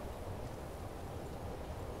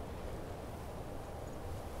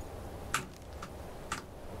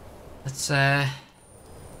 Let's right,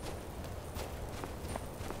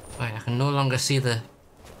 I can no longer see the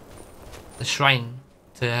shrine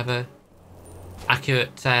to have a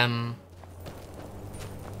accurate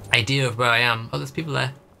idea of where I am. Oh, there's people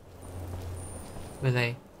there. Where are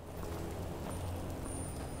they?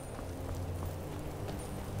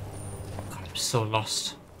 God, I'm so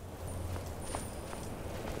lost.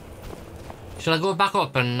 Should I go back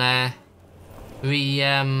up and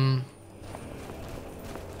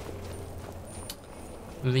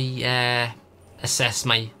assess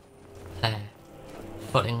my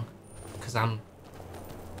footing, because I'm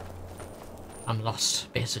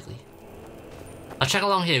lost, basically. I'll check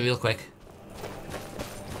along here real quick.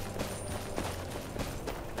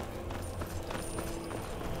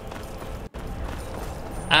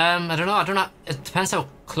 I don't know, it depends how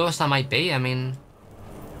close I might be. I mean,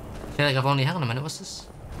 I feel like I've only... Hang on a minute, what's this?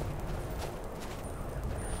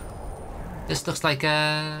 This looks like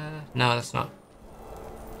no, that's not.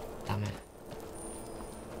 Damn it.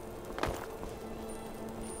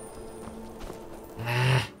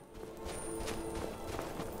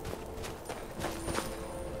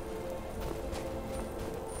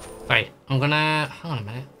 Right, I'm gonna... Hang on a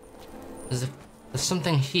minute. There's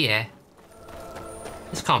something here.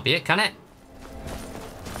 This can't be it, can it?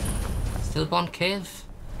 Stillborn Cave?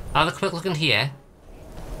 I'll have a quick look in here.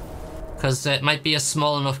 Because it might be a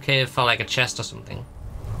small enough cave for like a chest or something.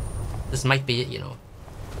 This might be it, you know.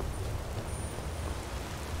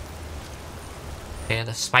 Okay,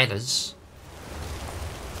 the spiders.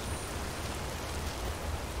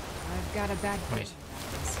 I've got a bad... Right.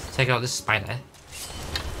 Take out this spider.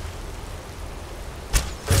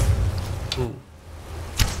 Ooh.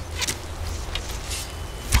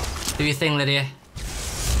 Do your thing, Lydia.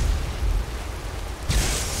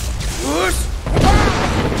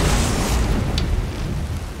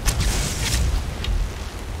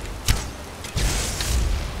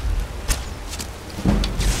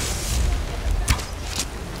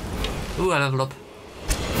 I leveled up.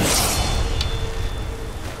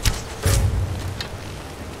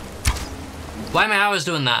 Why am I always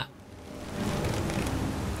doing that?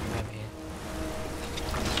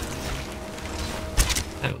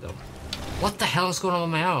 There we go. What the hell is going on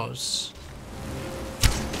with my arrows?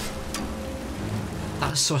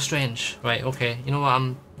 That is so strange. Right, okay. You know what?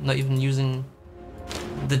 I'm not even using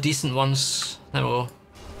the decent ones. There we go.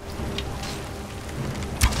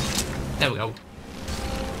 There we go.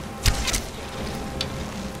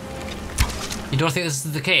 You don't think this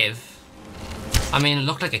is the cave? I mean, it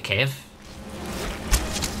looked like a cave.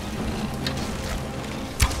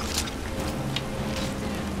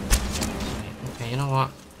 Okay, you know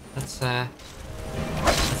what? Let's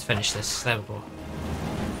finish this. There we go.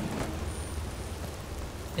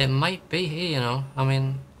 It might be here, you know. I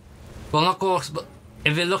mean, we'll not go. But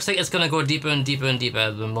if it looks like it's gonna go deeper and deeper and deeper,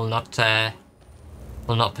 then we'll not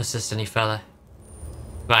persist any further.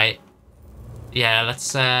 Right. Yeah.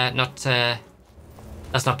 Let's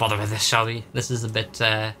not bother with this, shall we? This is a bit.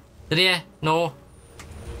 Did he? No.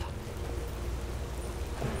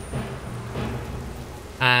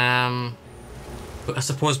 But I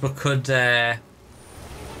suppose we could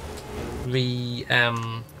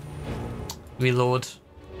reload.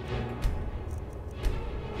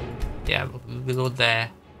 Yeah, reload there.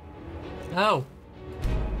 Oh.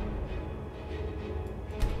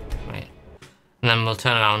 Right. And then we'll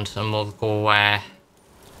turn around and we'll go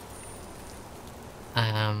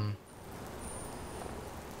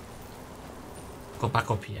go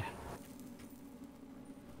back up here.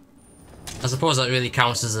 I suppose that really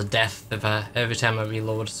counts as a death if every time I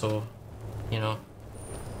reload, so, you know.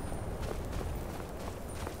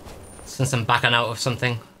 Since I'm backing out of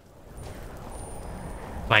something.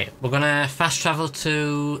 Right, we're gonna fast travel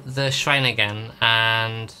to the shrine again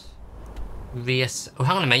and oh,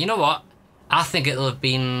 hang on a minute, you know what? I think it'll have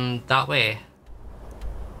been that way.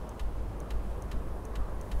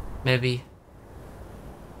 Maybe.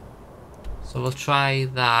 So we'll try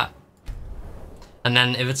that. And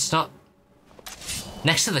then if it's not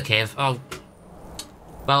next to the cave, oh,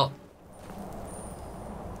 well,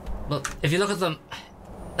 if you look at them,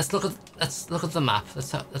 let's look at the map.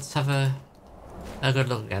 Let's have a good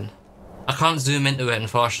look again. I can't zoom into it,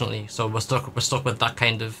 unfortunately, so we're stuck with that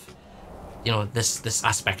kind of, you know, this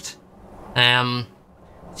aspect.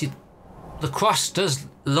 See, the cross does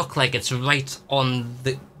look like it's right on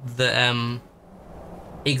the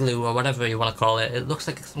igloo or whatever you want to call it. It looks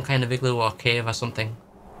like some kind of igloo or cave or something.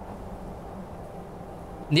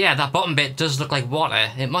 Yeah, that bottom bit does look like water.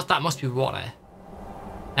 That must be water.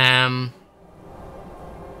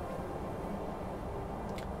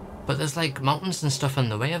 But there's like mountains and stuff in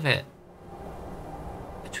the way of it.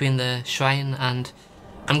 Between the shrine and...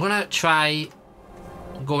 I'm gonna try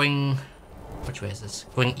going... Which way is this?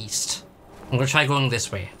 Going east. I'm gonna try going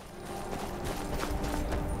this way.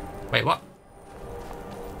 Wait, what?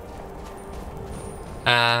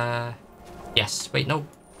 Yes. Wait, no.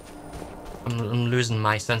 I'm losing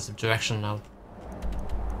my sense of direction now.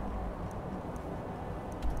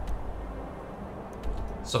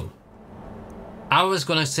 So, I was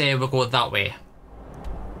gonna say we'll go that way.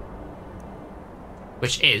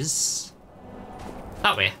 Which is...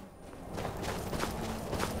 that way.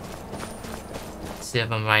 Let's see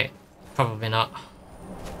if I'm right. Probably not.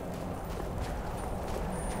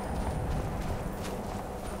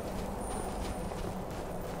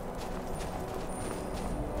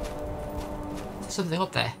 Something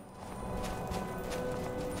up there.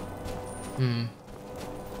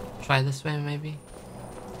 Try this way, maybe.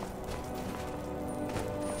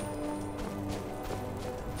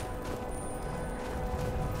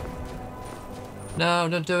 No,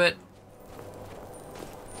 don't do it.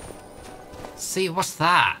 See, what's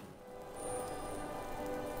that?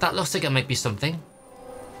 That looks like it might be something.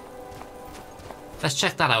 Let's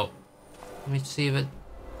check that out. Let me see if it...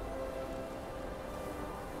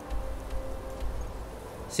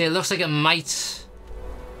 See, it looks like it might...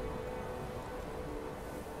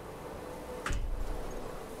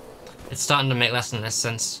 It's starting to make less and less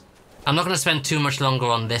sense. I'm not going to spend too much longer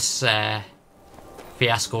on this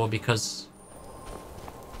fiasco because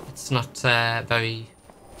it's not very...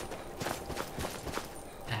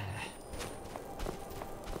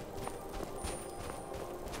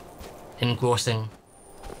 engrossing.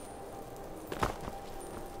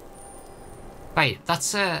 Right,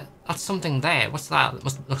 that's something there. What's that? It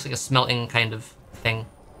looks like a smelting kind of thing.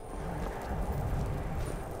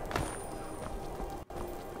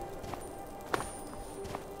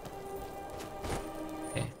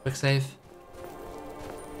 Okay, quick save.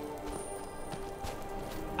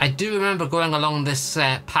 I do remember going along this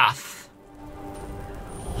path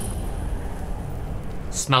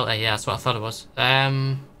Smelter, yeah, that's what I thought it was.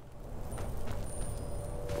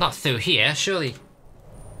 Not through here, surely.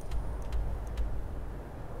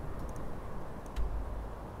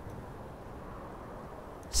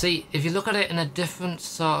 See, if you look at it in a different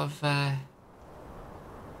sort of,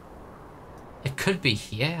 it could be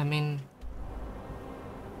here, I mean...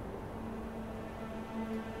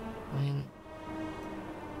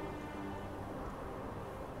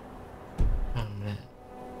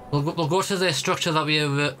 We'll go to the structure that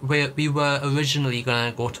we were originally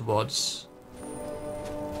gonna go towards,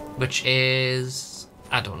 which is,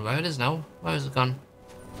 I don't know where it is now. Where is it gone?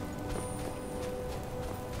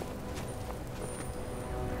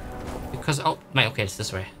 Because oh, right, okay, it's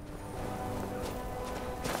this way.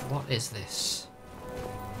 What is this?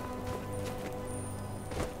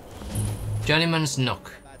 Journeyman's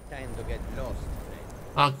Nook.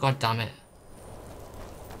 Oh god damn it!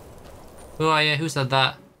 Who are you? Who said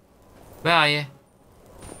that? Where are you?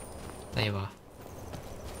 There you are.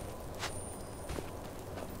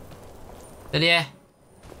 Lydia!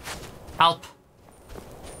 Help!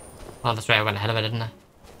 Oh, that's right, I went ahead of it, didn't I?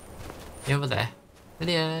 You over there.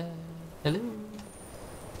 Lydia! Hello!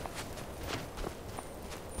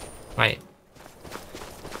 Right.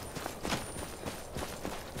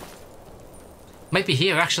 Might be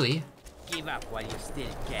here, actually. Give up while you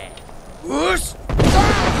still can. Whoosh!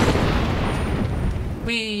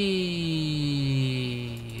 Whee!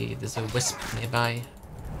 There's a wisp nearby.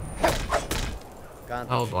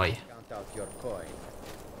 Oh boy. Count out your coin.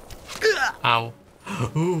 Ow.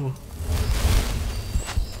 Ooh.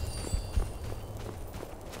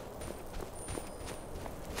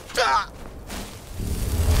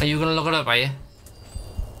 Are you gonna look it up, are you?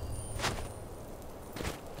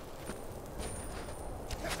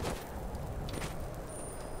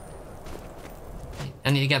 I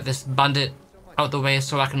need to get this bandit out the way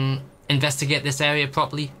so I can investigate this area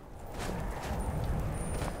properly.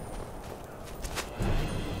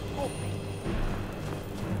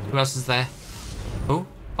 Who else is there? Who?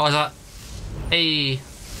 Oh, is that? Hey!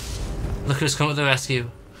 Look who's come to the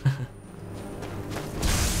rescue.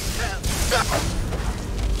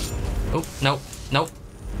 Oh, no, no,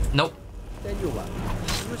 no.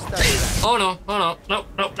 Oh no, oh no, no,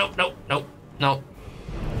 no, no, no, no, no.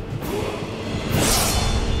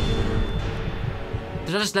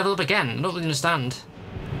 Did I just level up again? I don't really understand.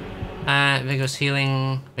 Vigorous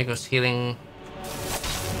healing, vigorous healing.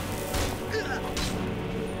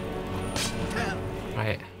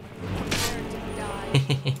 Right.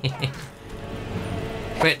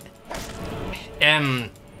 Wait.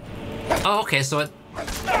 Oh, okay, so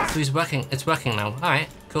it's working. It's working now. Alright,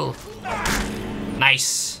 cool.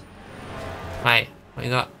 Nice. Right, what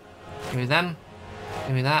you got? Give me them.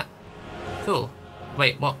 Give me that. Cool.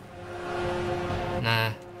 Wait, what?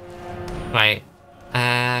 Nah. Right.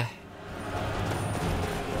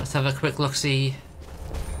 Let's have a quick look-see.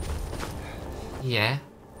 Yeah.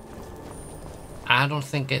 I don't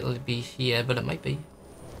think it'll be here, but it might be.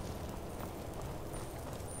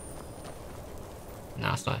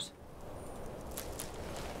 No, it's not.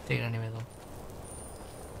 Take it anyway, though.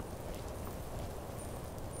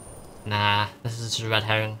 Nah, this is just a red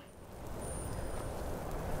herring.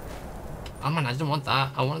 Oh man, I didn't want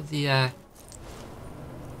that. I wanted the,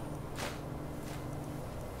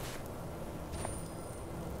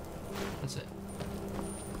 That's it.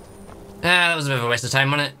 Yeah, that was a bit of a waste of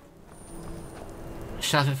time, wasn't it?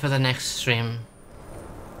 Shelf it for the next stream.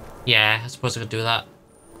 Yeah, I suppose I could do that.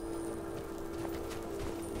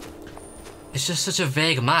 It's just such a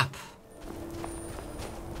vague map.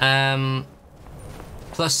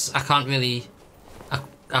 Plus, I can't really...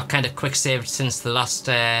 I've kind of quick saved since the last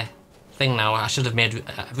thing now. I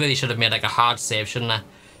really should have made like a hard save, shouldn't I?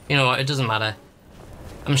 You know what, it doesn't matter.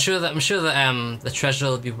 I'm sure that the treasure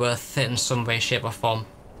will be worth it in some way, shape or form.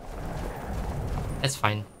 It's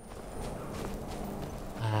fine.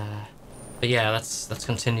 But yeah, let's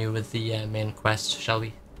continue with the main quest, shall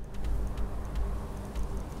we?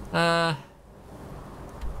 So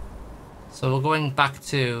we're going back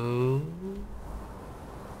to...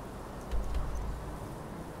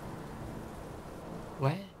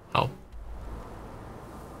 Where? Oh.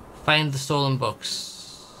 Find the stolen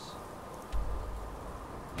books.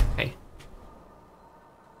 Okay.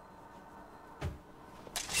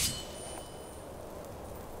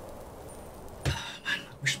 Man,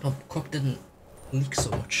 I wish my cup didn't leak so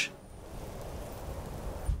much.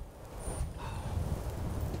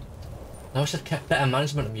 I wish I'd kept better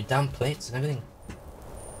management of your damn plates and everything.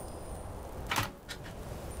 Damn it.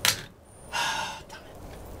 I'll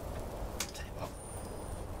tell you what.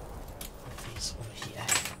 Put these over here.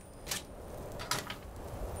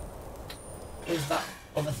 Who's that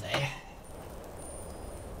other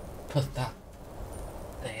put that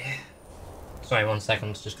there. Sorry, 1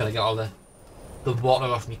 second. Just gotta get all the water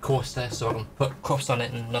off my coaster so I can put cups on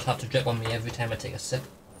it and not have to drip on me every time I take a sip.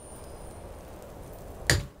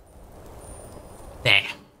 There.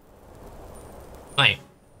 Right.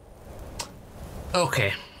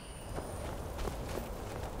 Okay.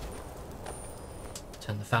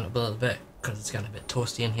 Turn the fan up a little bit because it's getting a bit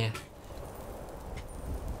toasty in here.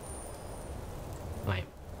 Right.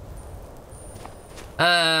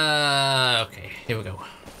 Okay, here we go.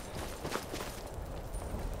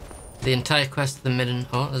 The entire quest of the Midden.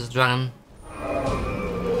 Oh, there's a dragon.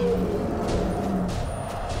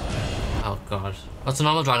 Oh god. That's a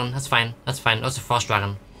normal dragon, that's fine. That's fine. That's a frost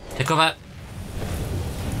dragon. Take cover.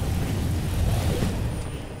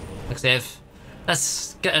 Quick save.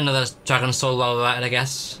 Let's get another dragon soul while we're at it, I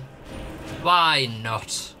guess. Why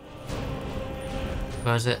not?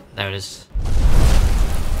 Where is it? There it is.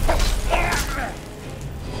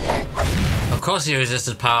 Of course he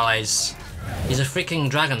resisted paralyze. He's a freaking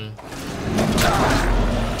dragon.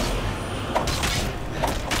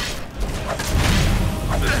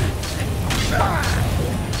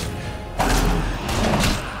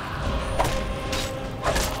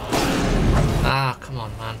 Ah, come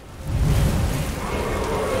on, man.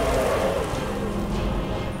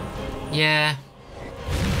 Yeah.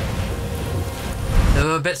 They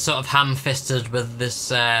were a bit sort of ham-fisted with this,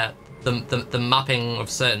 the mapping of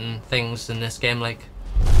certain things in this game, like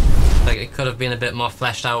it could have been a bit more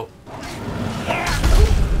fleshed out.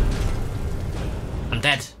 I'm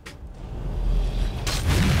dead.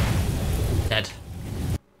 Dead.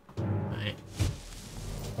 Right.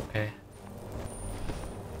 Okay.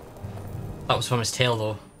 That was from his tail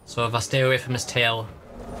though, so if I stay away from his tail,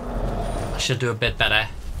 I should do a bit better.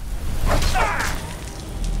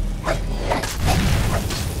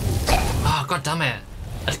 Oh, god damn it.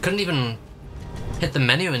 I couldn't even hit the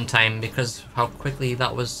menu in time because of how quickly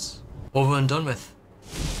that was over and done with.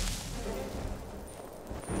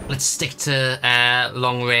 Let's stick to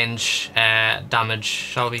long range damage,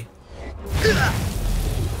 shall we?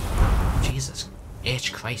 Jesus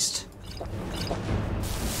H Christ.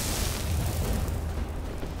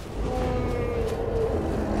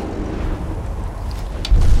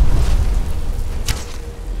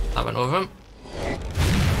 That went over him.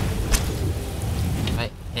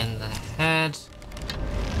 Right in the head.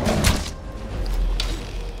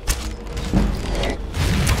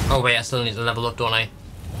 Oh wait, I still need to level up, don't I?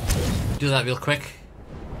 Do that real quick.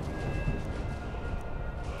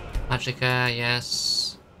 Magicka,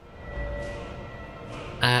 yes.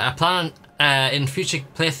 I plan on, in future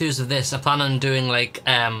playthroughs of this, I plan on doing like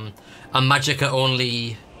a Magicka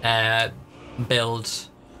only build,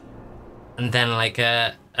 and then like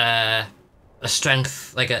a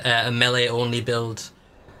strength, like a melee only build,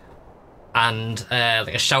 and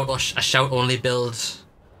like a shout only build,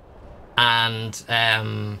 and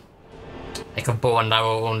like a bow and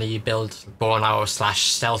arrow only build, bow and arrow /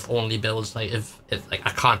 stealth only builds. Like if like I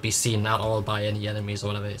can't be seen at all by any enemies or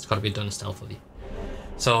whatever, it's got to be done stealthily.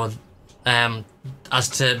 So as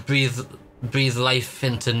to breathe life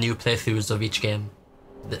into new playthroughs of each game,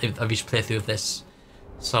 of each playthrough of this.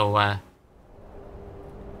 So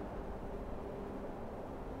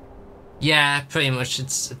yeah, pretty much.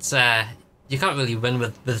 It's you can't really win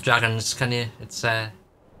with dragons, can you? It's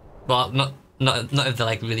well, not if they're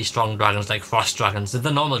like really strong dragons like frost dragons. If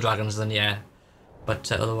they're normal dragons, then yeah,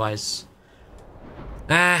 but otherwise,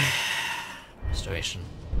 restoration.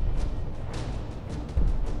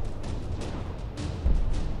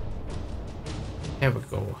 Here we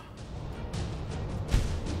go.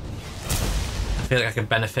 I feel like I could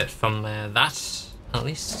benefit from that at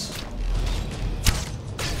least.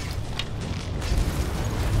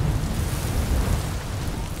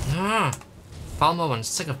 Farmer one's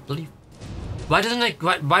sick of bloody. Why doesn't it?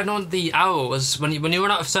 Why don't the arrows when you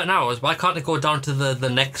run out of certain arrows? Why can't it go down to the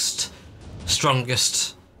next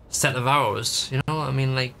strongest set of arrows? You know what I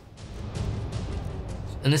mean? Like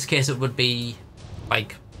in this case, it would be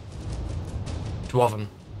like Dwarven.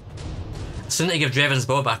 I still need to give Draven's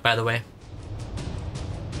bow back, by the way.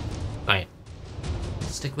 Right.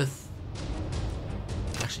 Stick with.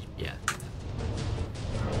 Actually, yeah.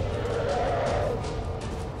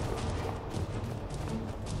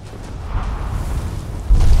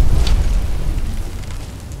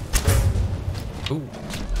 Ooh.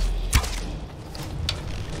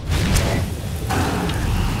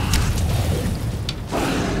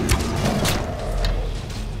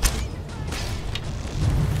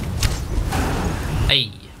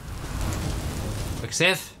 Hey. Quick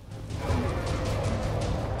save.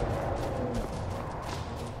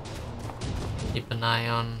 Keep an eye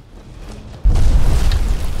on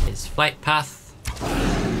his flight path.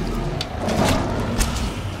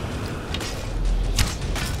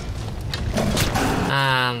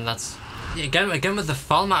 And that's again with the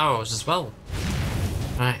falmer arrows as well.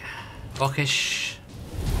 Right, Orcish.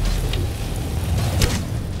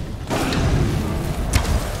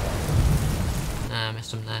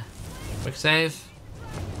 Missed him there. Quick save.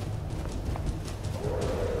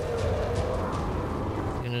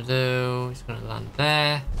 He's gonna land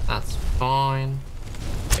there. That's fine.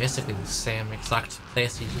 Basically the same exact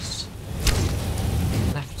place he just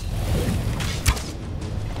left.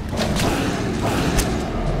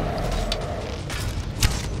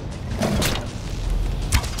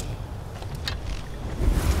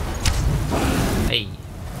 Hey.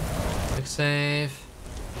 Quick save.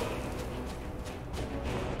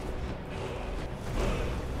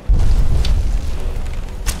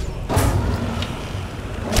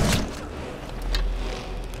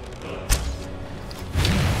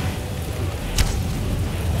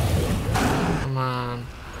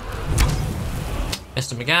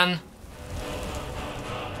 Missed him again.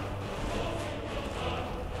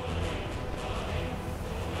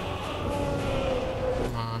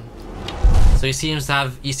 Come on. So he seems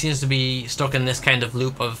to be stuck in this kind of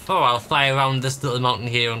loop of, oh, I'll fly around this little mountain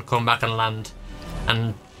here and come back and land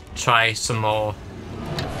and try some more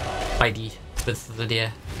bitey with the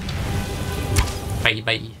deer.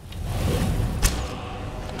 Bitey.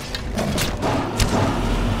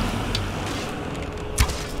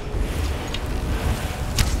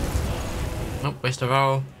 Nope, waste a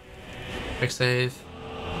roll. Quick save.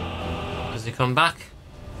 Does he come back?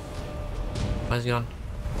 Where's he gone?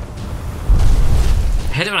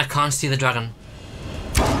 I hate it when I can't see the dragon.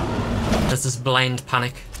 There's this blind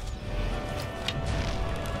panic.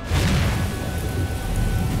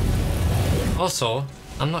 Also,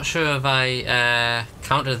 I'm not sure if I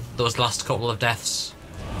counted those last couple of deaths.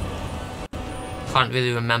 Can't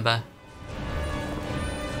really remember.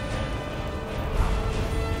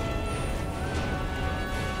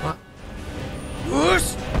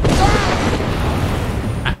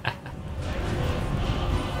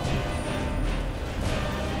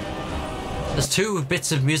 There's two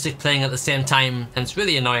bits of music playing at the same time, and it's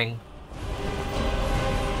really annoying.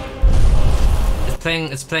 It's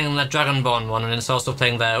playing that Dragonborn one, and it's also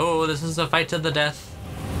playing the, oh, this is a fight to the death.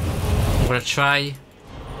 I'm gonna try.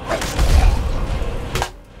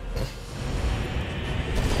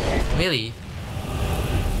 Really?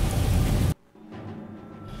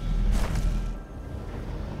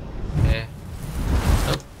 Okay.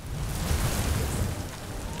 Nope.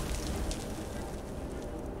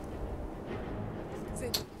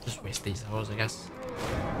 Just waste these hours, I guess.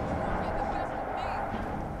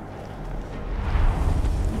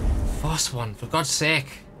 Force one, for God's sake.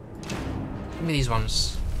 Give me these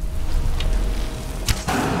ones.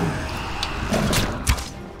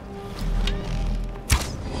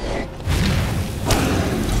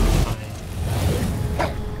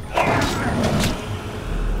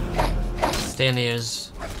 Stay in the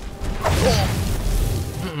ears.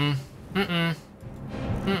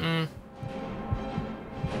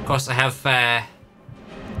 Of course, I have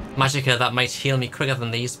magicka that might heal me quicker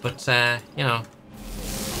than these, but you know,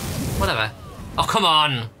 whatever. Oh, come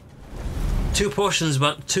on! Two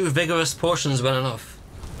vigorous potions weren't enough.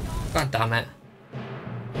 God damn it.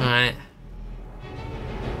 Alright.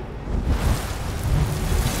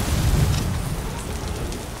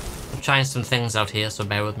 I'm trying some things out here, so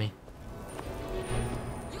bear with me.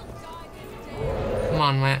 Come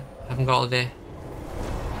on, mate. I haven't got all day.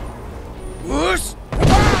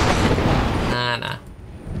 Nah.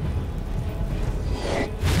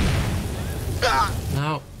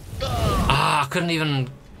 No. Ah, I couldn't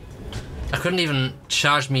even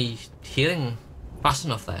charge me healing fast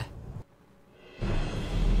enough there.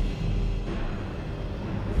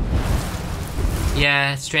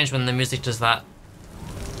 Yeah, it's strange when the music does that.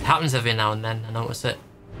 It happens every now and then, I notice it.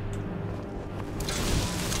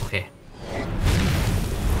 Okay.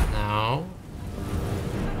 Now.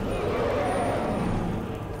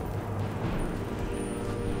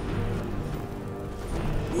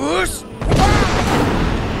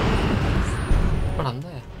 What on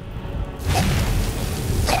there?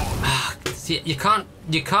 See, you can't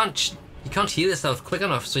heal yourself quick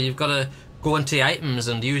enough, so you've got to go into your items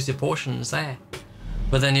and use your potions there.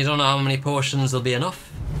 But then you don't know how many potions will be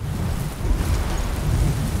enough.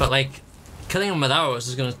 But like, killing them with arrows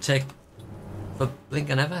is going to take for blink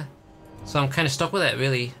and ever. So I'm kind of stuck with it,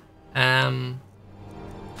 really.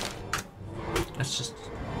 Let's just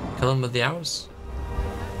kill them with the arrows.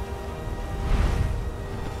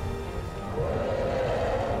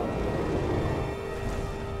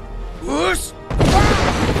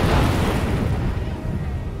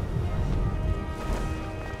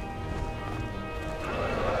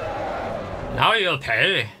 Imperial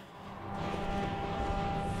pay.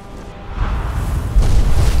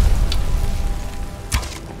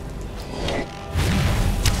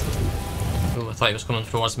 Ooh, I thought he was coming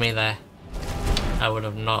towards me there. I would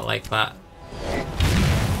have not liked that.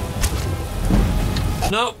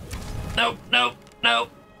 Nope! Nope, nope, nope!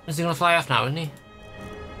 Is he gonna fly off now, isn't he?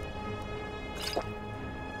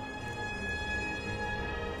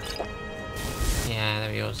 Yeah,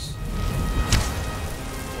 there he goes.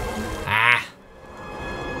 Ah!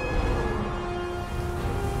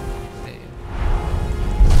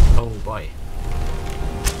 Oh boy.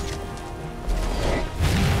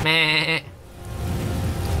 Meh.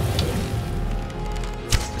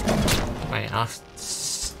 Right, I'll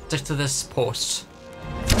stick to this post.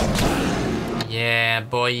 Yeah,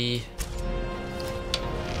 boy.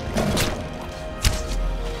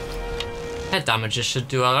 Head damages should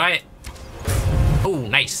do alright. Oh,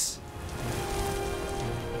 nice.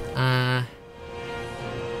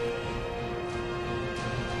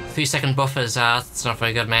 3-second buffers, that's not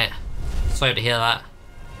very good, mate. Sorry to hear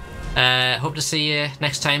that. Hope to see you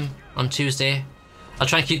next time on Tuesday. I'll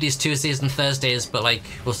try and keep these Tuesdays and Thursdays, but like,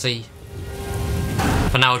 we'll see.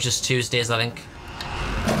 For now, just Tuesdays, I think.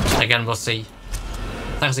 Again, we'll see.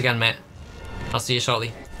 Thanks again, mate. I'll see you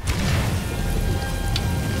shortly.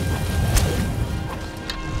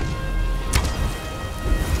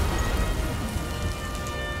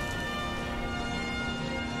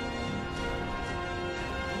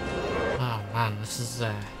 Oh man, this is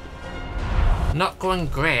not going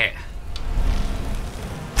great.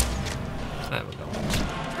 There we go.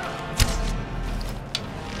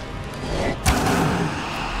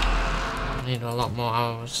 I need a lot more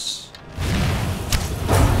hours.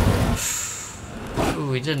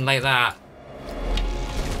 Ooh, he didn't like that.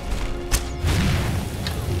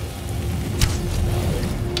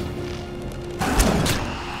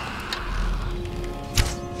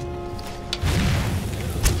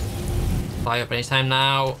 Fly up anytime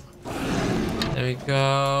now. There he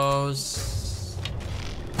goes.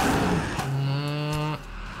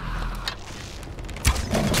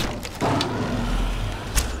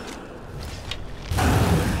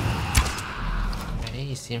 Okay,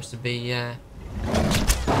 he seems to be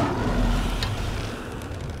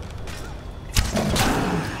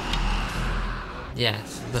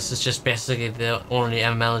yes, this is just basically the only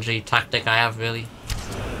MLG tactic I have, really.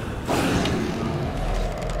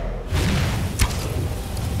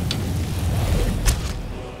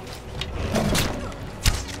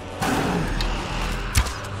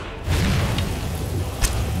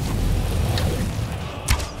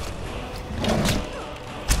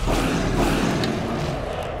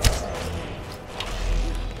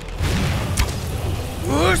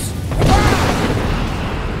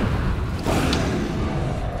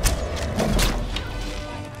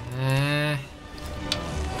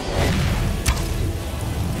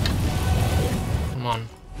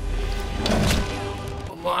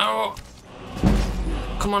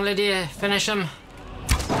 Come on, Lydia, finish him.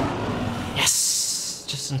 Yes!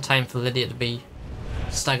 Just in time for Lydia to be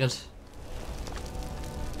staggered.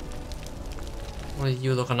 What are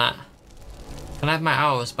you looking at? Can I have my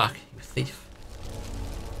hours back, you thief?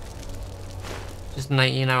 Just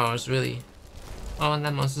 19 hours, really. Oh, and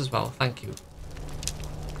them ones as well, thank you.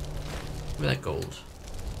 Give me that gold.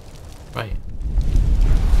 Right.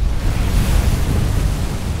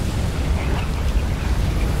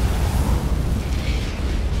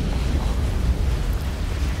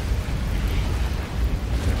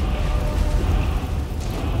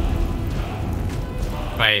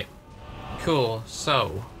 Right, cool,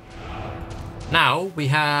 so now we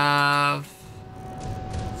have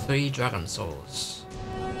 3 dragon souls.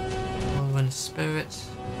 One sprint,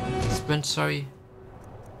 sorry.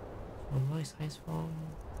 One voice, ice form.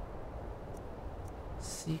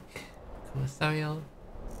 Seek, become ethereal.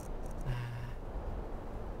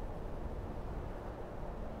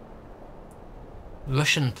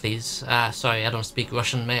 Russian, please. Sorry, I don't speak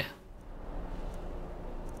Russian, mate.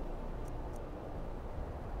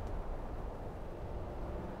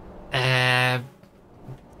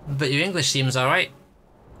 But your English seems alright.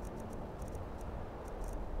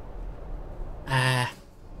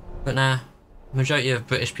 But nah, majority of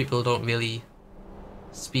British people don't really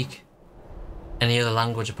speak any other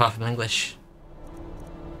language apart from English.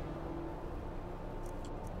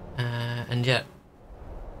 And yet,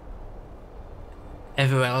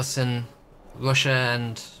 everywhere else in Russia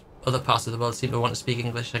and other parts of the world seem to want to speak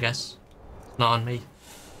English, I guess. It's not on me.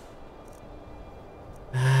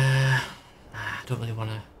 I don't really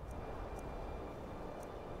want to.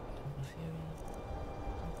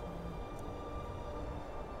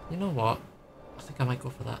 You know what? I think I might go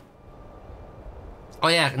for that. Oh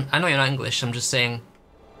yeah, I know you're not English, I'm just saying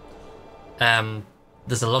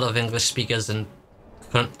there's a lot of English speakers in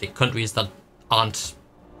countries that aren't,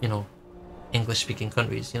 you know, English-speaking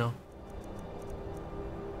countries, you know.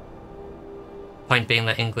 Point being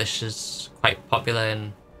that English is quite popular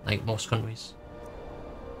in, like, most countries.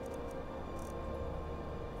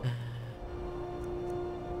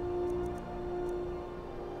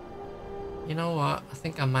 You know what? I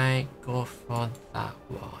think I might go for that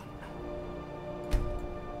one.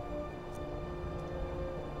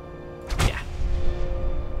 Yeah.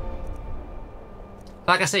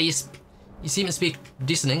 Like I say, you seem to speak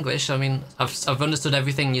decent English. I mean, I've understood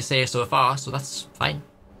everything you say so far, so that's fine.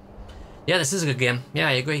 Yeah, this is a good game. Yeah,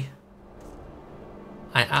 I agree.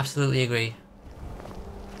 I absolutely agree.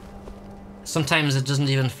 Sometimes it doesn't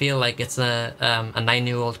even feel like it's a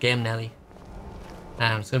 9-year-old game nearly.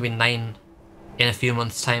 It's gonna be 9 in a few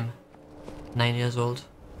months' time. 9 years old.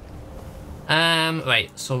 Right,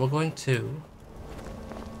 so we're going to...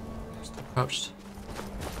 Still crouched.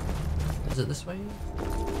 Is it this way?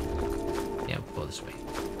 Yeah, we'll go this way.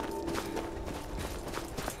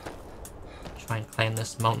 Try and climb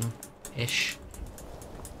this mountain-ish.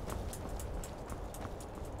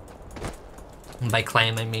 And by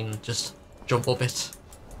climb, I mean just jump up it.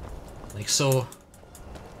 Like so.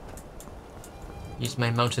 Use my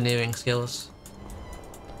mountaineering skills.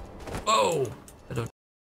 Whoa!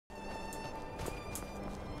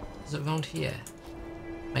 Is it around here?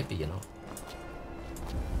 Might be, you know.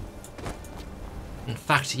 In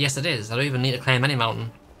fact, yes it is. I don't even need to climb any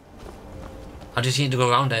mountain. I just need to go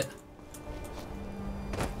around it.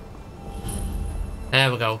 There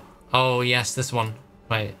we go. Oh yes, this one.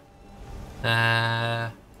 Right.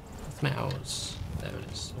 What's my hours? There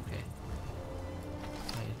it is. Okay.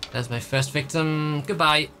 Right. There's my first victim.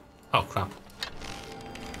 Goodbye. Oh crap.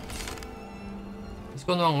 He's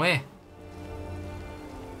going the wrong way.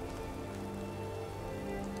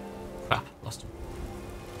 Crap. Lost him.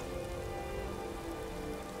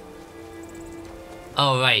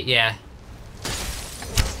 Oh right, yeah.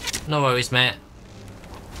 No worries, mate.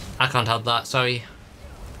 I can't help that, sorry.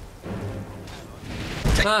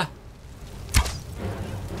 Ah!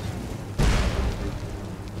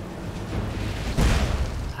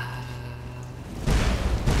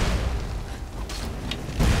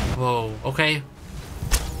 Whoa, okay.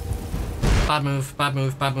 Bad move, bad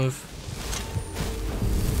move, bad move.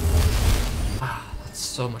 Ah, that's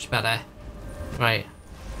so much better. Right.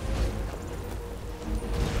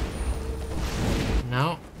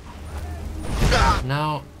 No.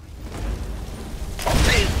 No.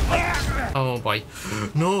 Oh boy.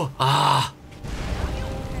 No! Ah!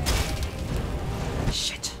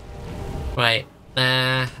 Shit. Right.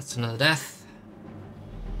 That's another death.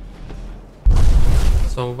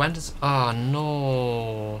 So when does... Oh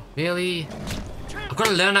no. Really? I've got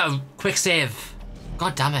to learn how to quick save.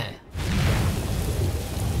 God damn it.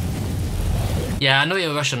 Yeah, I know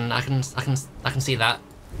you're Russian. I can see that.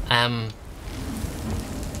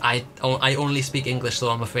 I only speak English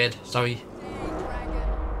though, I'm afraid. Sorry.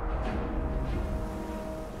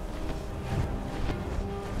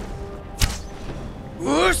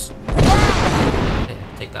 Okay,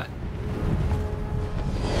 take that.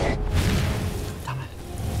 Damn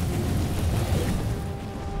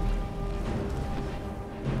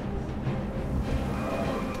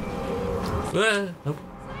it. Nope.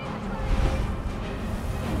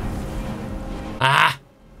 Ah!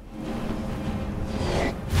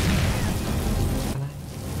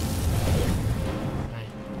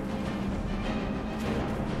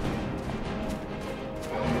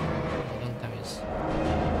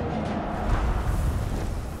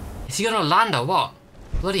 Is he gonna land or what?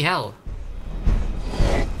 Bloody hell.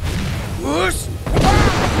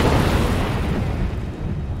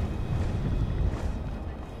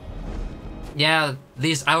 Yeah,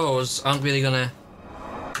 these arrows aren't really gonna...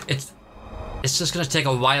 It's just gonna take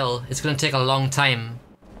a while. It's gonna take a long time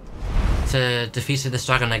to defeat this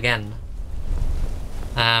dragon again.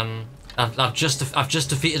 I've just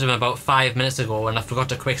defeated him about 5 minutes ago and I forgot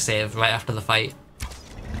to quick save right after the fight.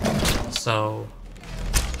 So...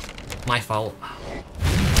 my fault.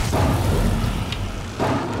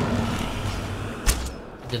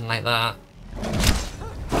 Didn't like that.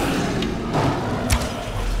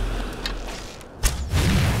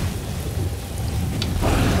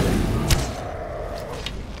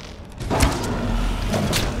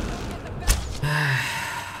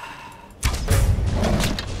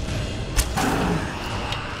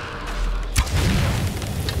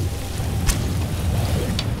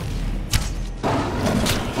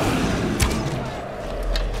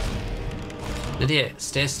 Idiot,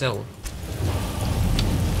 stay still.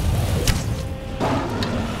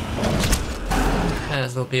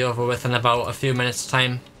 as will be over with in about a few minutes'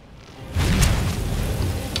 time.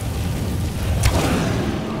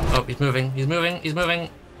 Oh, he's moving, he's moving, he's moving.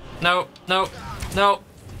 No, no, no,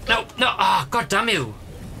 no, no. Ah, oh, god damn you.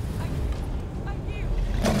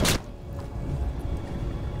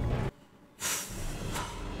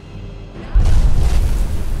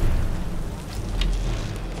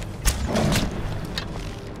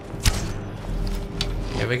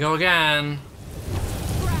 Here we go again.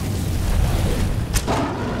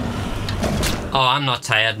 Oh, I'm not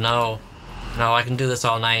tired, no. No, I can do this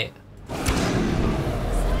all night.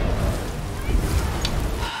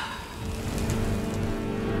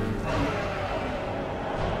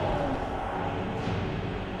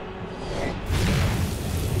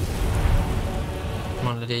 Come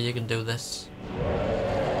on, Lydia, you can do this.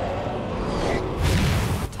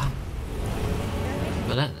 Damn.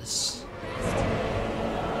 Relentless.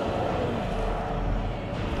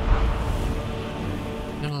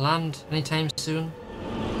 Land anytime soon.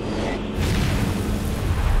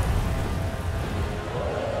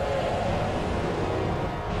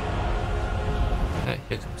 Oh,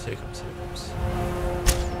 here comes, here comes, here comes.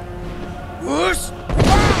 Whoosh!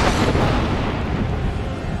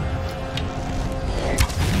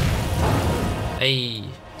 Hey.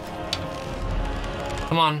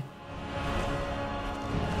 Come on.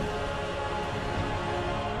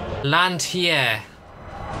 Land here.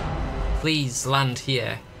 Please land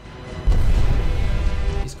here.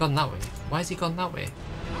 He's gone that way. Why has he gone that way?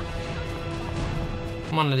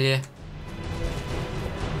 Come on, Lydia.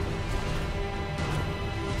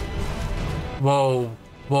 Whoa.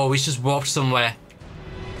 Whoa, he's just walked somewhere.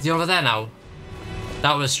 Is he over there now?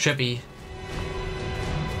 That was trippy.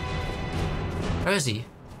 Where is he?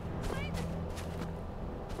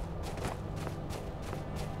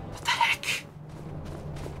 What the heck?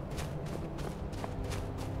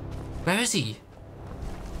 Where is he?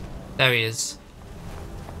 There he is.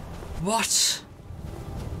 What?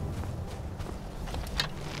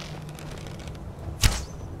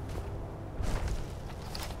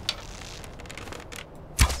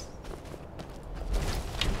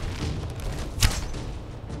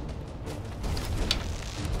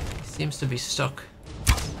 He seems to be stuck.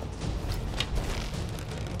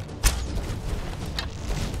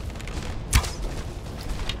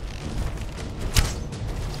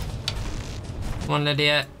 Come on,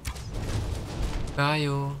 Lydia. Where are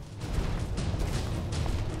you?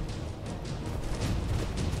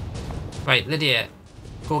 Right, Lydia,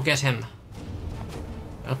 go get him.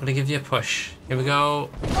 I'm gonna give you a push. Here we go.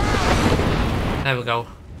 There we go.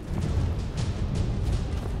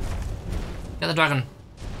 Get the dragon.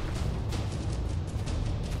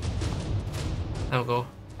 There we go.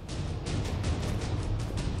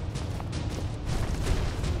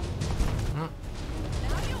 Oh.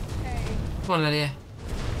 Come on, Lydia.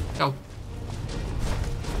 Go.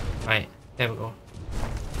 Right, there we go.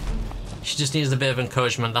 She just needs a bit of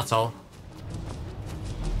encouragement, that's all.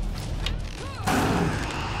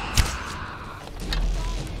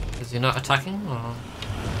 Is he not attacking, or...?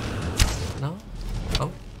 No?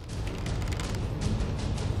 Oh.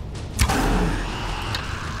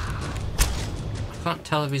 I can't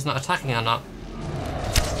tell if he's not attacking or not.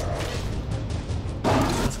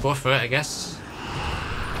 Let's go for it, I guess.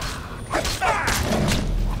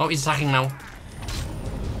 Oh, he's attacking now.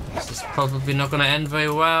 This is probably not going to end very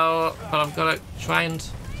well, but I've got to try and...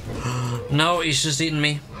 No, he's just eaten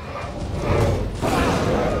me.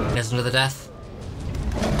 There's another death.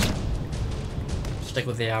 Stick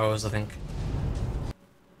with the arrows, I think.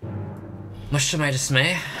 Much to my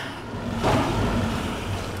dismay.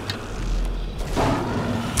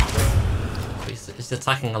 He's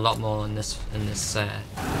attacking a lot more in this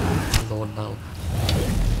Lord now.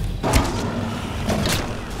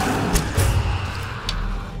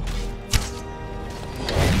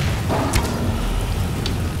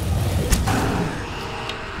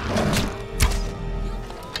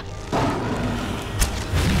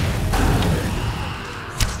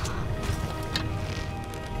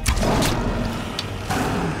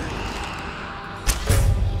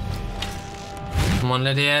 Come on,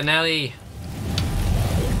 Lydia, Nelly.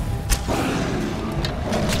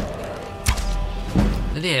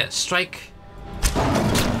 Lydia, strike.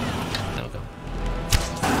 There we go.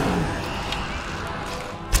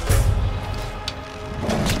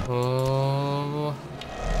 Oh,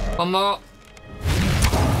 one more.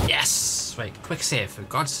 Yes. Right, quick save for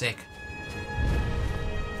God's sake.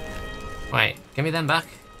 Right, give me them back.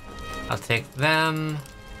 I'll take them.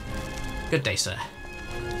 Good day, sir.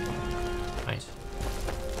 Right.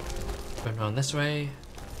 Turn around this way.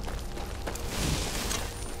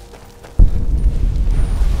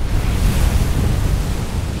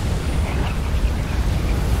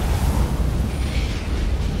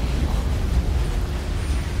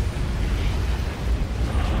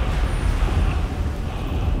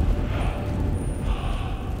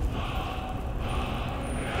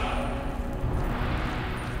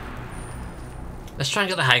 Let's try and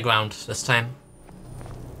get the high ground this time.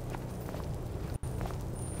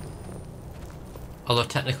 Although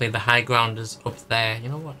technically the high ground is up there. You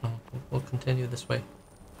know what? No, we'll continue this way.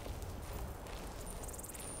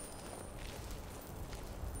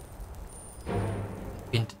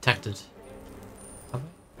 Been detected. Have I?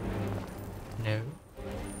 No.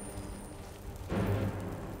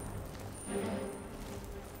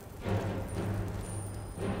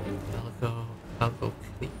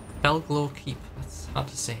 Belglow Keep. That's hard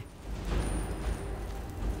to say.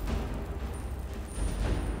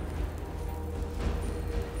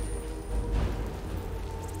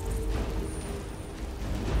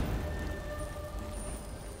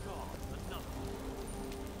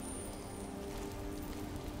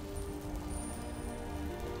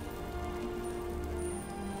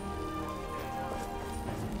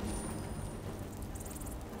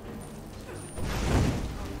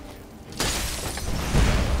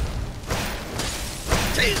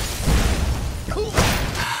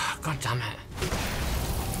 God damn it.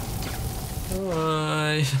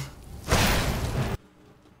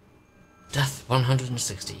 Death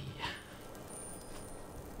 160.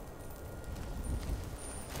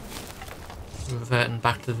 Reverting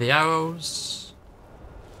back to the arrows.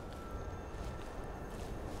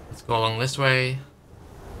 Let's go along this way.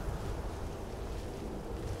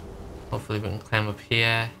 Hopefully we can climb up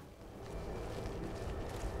here.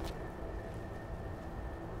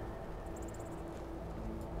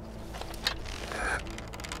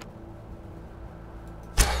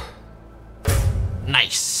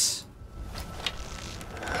 Nice.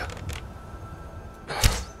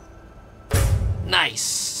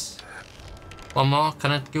 Nice. One more.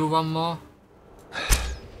 Can I do one more?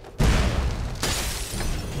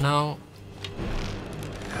 No.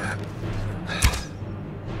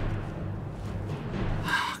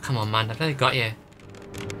 Come on, man. I've nearly got you.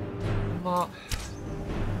 One more.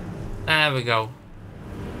 There we go.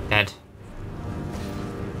 Dead.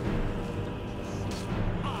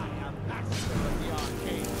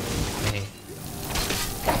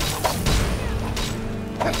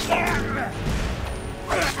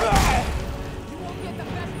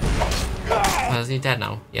 Is he dead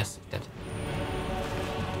now? Yes, he's dead.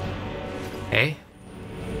 Okay.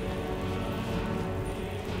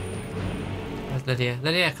 Where's Lydia?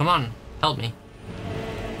 Lydia, come on. Help me.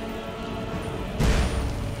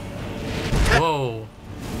 Whoa.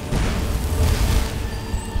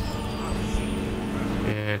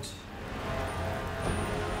 Good.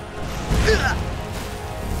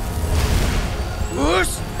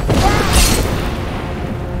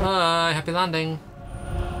 Bye. Happy landing.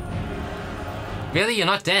 Really? You're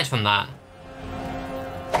not dead from that?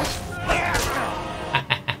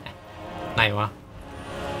 There you are.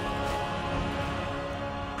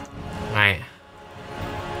 Right.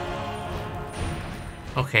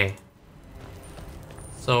 Okay.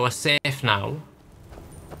 So we're safe now.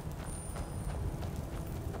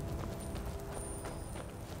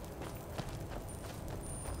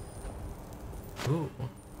 Ooh.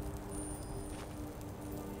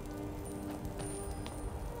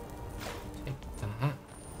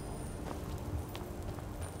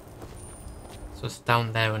 So it's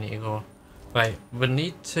down there when you go. Right, we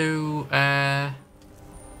need to now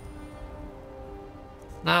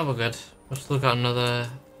we're good. We've still got another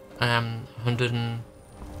 130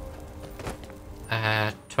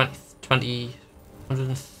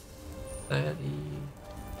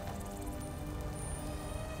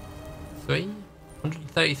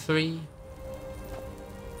 133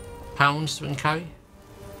 pounds we can carry.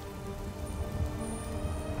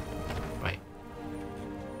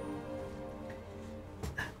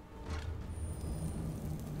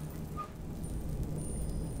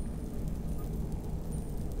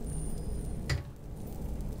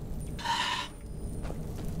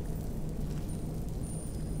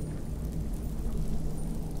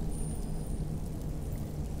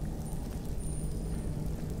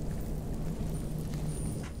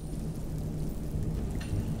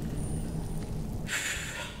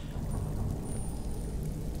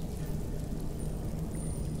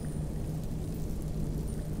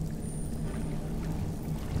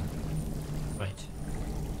 Right.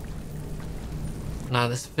 Now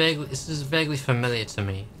this is vaguely familiar to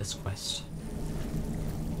me, this quest.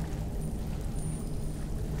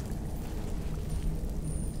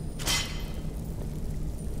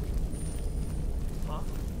 Huh?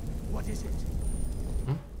 What is it?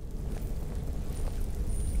 Hmm?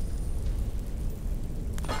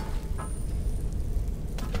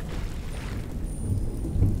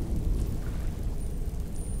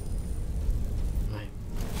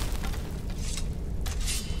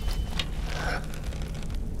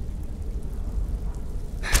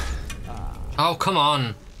 Oh, come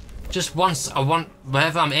on. Just once, I want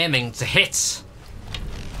wherever I'm aiming to hit.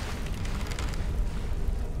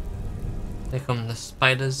 There come the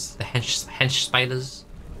spiders, the hench spiders.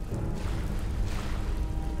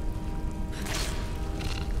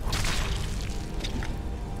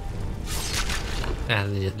 Yeah,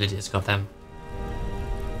 the idiots got them.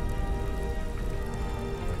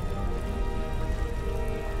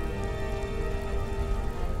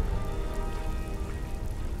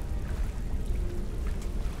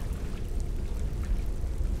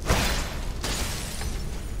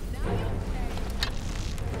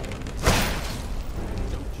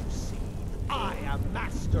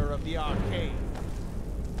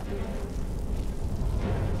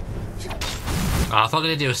 Oh, I thought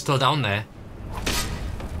the idiot was still down there.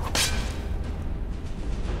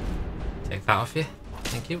 Take that off you.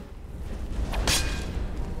 Thank you.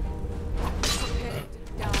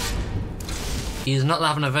 He's not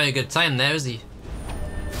having a very good time there, is he?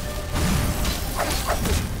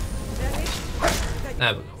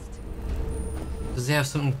 There we go. Does he have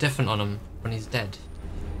something different on him when he's dead?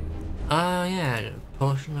 Oh yeah,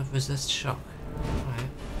 potion of resist shock. Alright.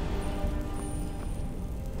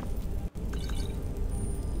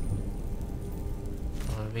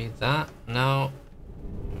 Read that, no.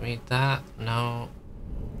 Read that, no.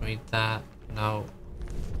 Read that, no.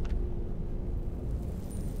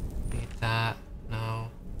 Read that, no.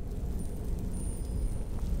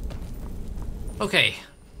 Okay.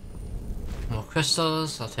 More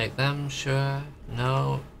crystals, I'll take them, sure.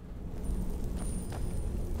 No.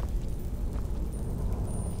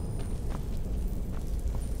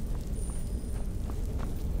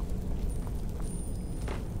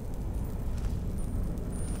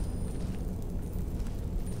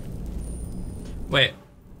 Wait.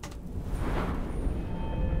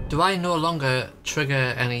 Do I no longer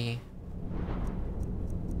trigger any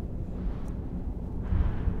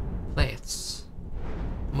plates?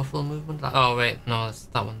 Muffle movement? Oh wait, no, that's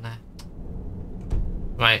that one there.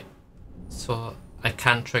 Right. So I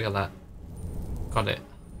can trigger that. Got it.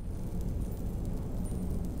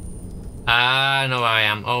 I know where I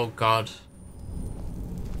am. Oh god.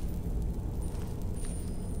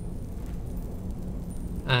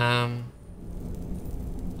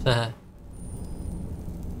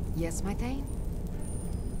 Yes, my thing?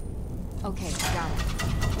 Okay, got it.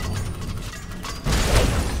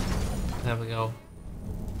 There we go.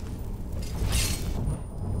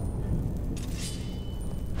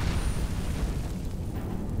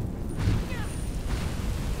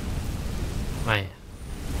 Right.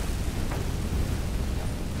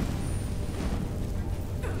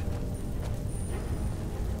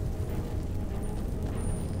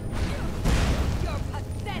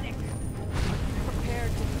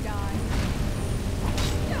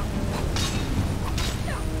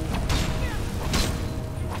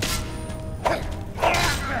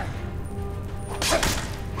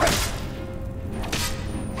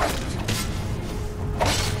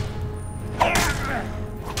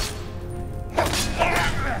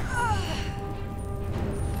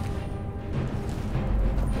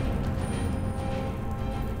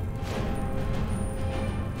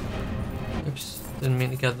 Didn't mean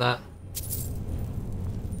to get that.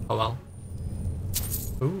 Oh well.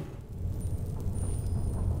 Ooh.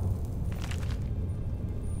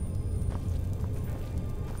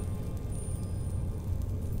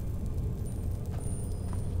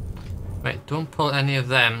 Right, don't pull any of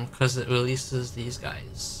them because it releases these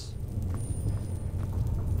guys.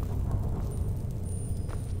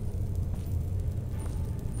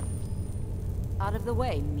 Out of the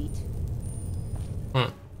way, meat.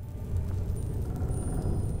 Hmm.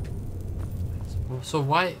 So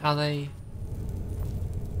why aren't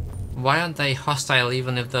they hostile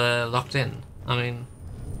even if they're locked in? I mean...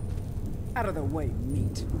 Out of the way,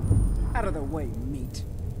 meat. Out of the way, meat.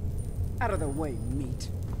 Out of the way, meat.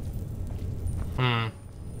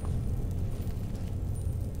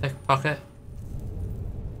 Pickpocket?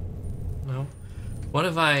 No. What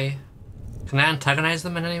if I... Can I antagonize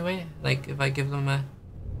them in any way? Like, if I give them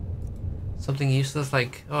something useless,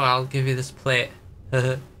 like, oh, I'll give you this plate.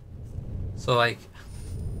 So, like...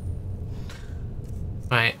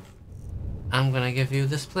 Right. I'm gonna give you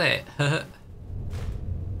this plate.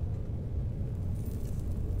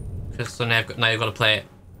 So now you've got a plate.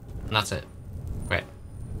 And that's it. Great.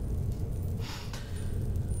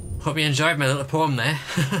 Hope you enjoyed my little poem there.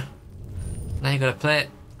 Now you've got a plate.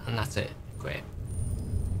 And that's it. Great.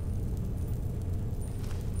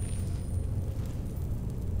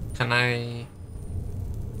 Can I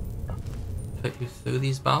put you through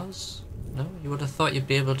these bars? No? You would have thought you'd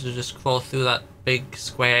be able to just crawl through that big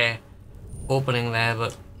square opening there,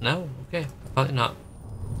 but no? Okay. Probably not.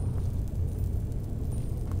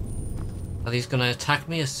 Are these gonna attack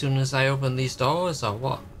me as soon as I open these doors, or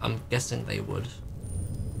what? I'm guessing they would.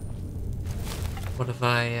 What if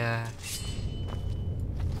I,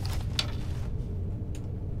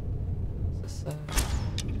 Is this,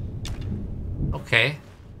 okay.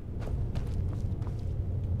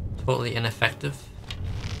 Totally ineffective.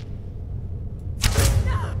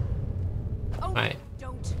 Right.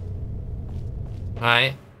 Don't.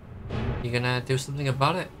 Right. You gonna do something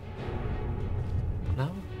about it?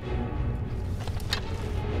 No?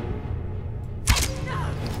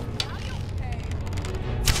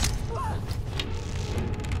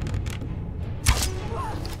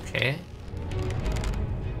 Okay.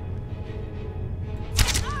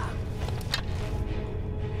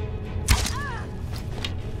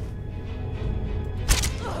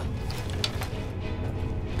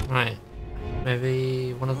 Right.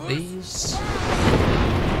 Maybe one of these?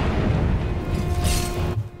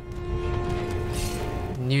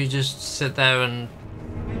 And you just sit there and...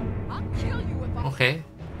 I'll kill you if I... Okay.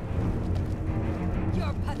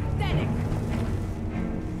 You're pathetic.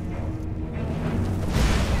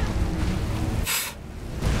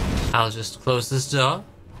 I'll just close this door.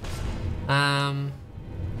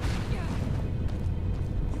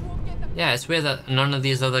 Yeah, it's weird that none of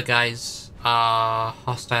these other guys are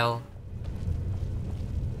hostile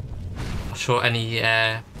or show any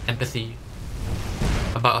empathy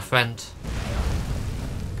about a friend.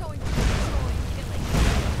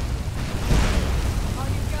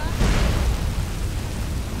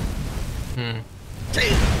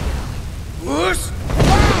 Whoosh!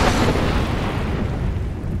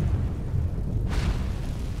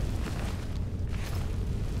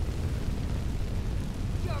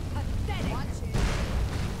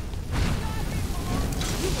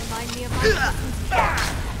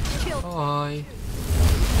 Bye.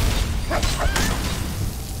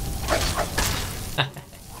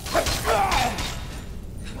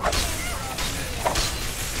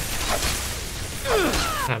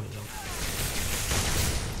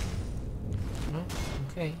 No?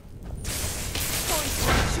 Okay.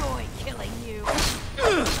 Enjoy killing you.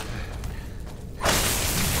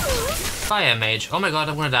 Fire mage. Oh my god,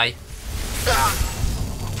 I'm gonna die.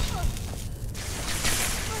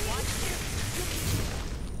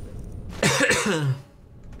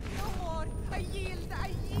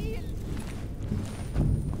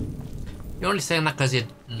 You're only saying that because you're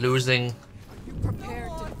losing. You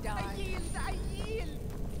prepared to die. I yield.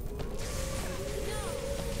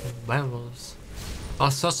 Werewolves. All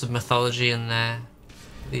sorts of mythology in there.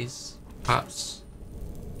 These parts.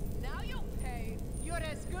 Now you'll pay. You're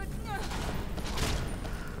as good.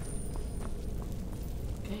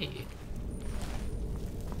 Okay.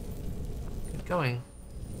 Good going.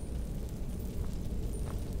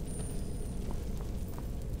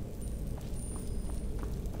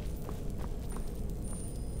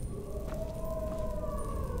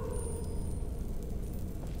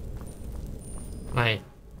 Right.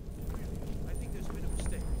 I think there's been a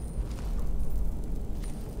mistake.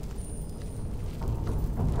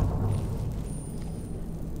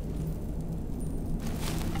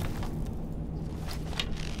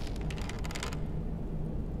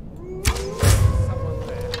 Someone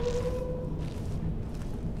there.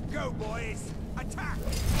 Go, boys! Attack!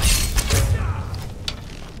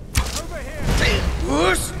 Over here!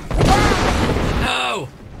 Whoosh! No!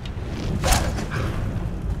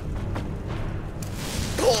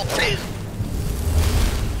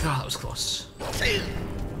 God, that was close.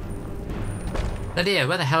 Lydia,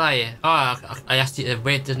 where the hell are you? Oh, I asked you to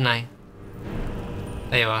wait, didn't I?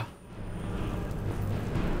 There you are.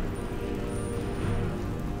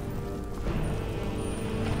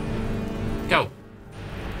 Go.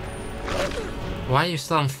 Why are you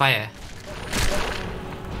still on fire?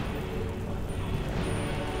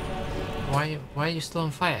 Why are you still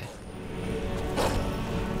on fire?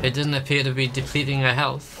 It didn't appear to be depleting her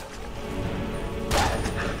health.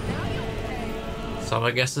 So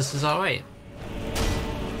I guess this is alright.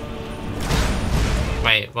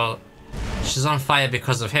 Wait, well, she's on fire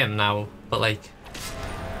because of him now, but like...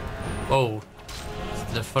 Whoa. Just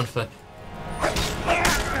did a front flip.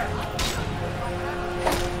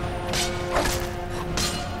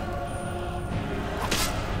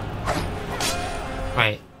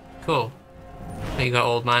 Right, cool. There you go,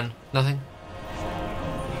 old man. Nothing?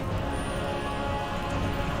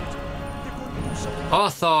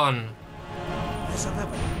 Hawthorne! There's a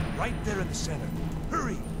lever right there in the center.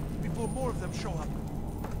 Hurry, before more of them show up.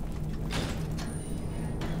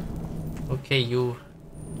 Okay, you.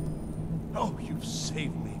 Oh, you've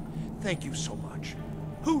saved me. Thank you so much.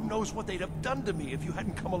 Who knows what they'd have done to me if you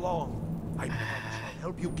hadn't come along? I promise I'll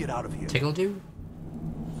help you get out of here. Tickled you?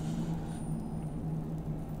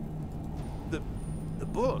 The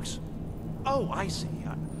books? Oh, I see.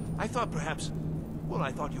 I thought perhaps... Well,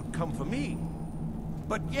 I thought you'd come for me.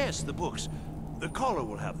 But yes, the books. The caller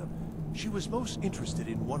will have them. She was most interested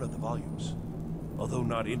in one of the volumes. Although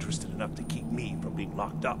not interested enough to keep me from being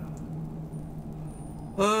locked up.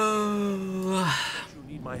 Oh. You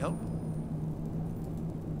need my help?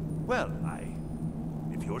 Well,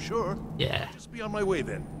 if you're sure, yeah. I'll just be on my way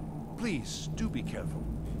then. Please, do be careful.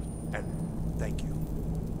 And thank you.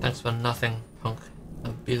 Thanks for nothing, punk.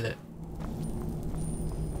 I'll beat it.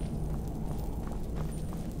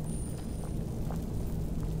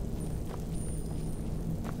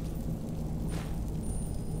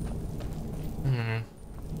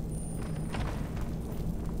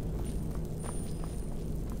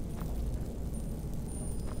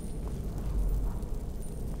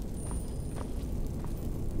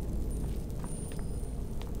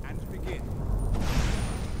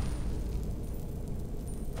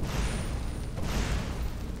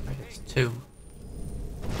 Two.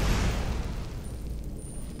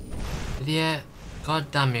 Idiot.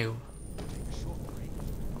 God damn you.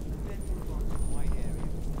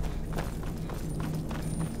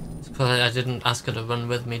 It's because I didn't ask her to run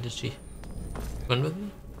with me, did she? Run with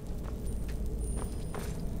me?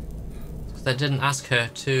 It's because I didn't ask her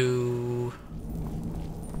to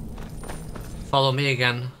follow me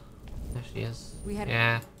again. There she is.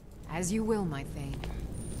 Yeah. As you will, my Thane.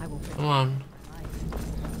 I will. Come on.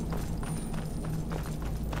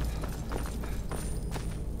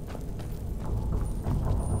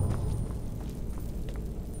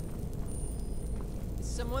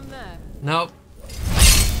 Someone there? Nope.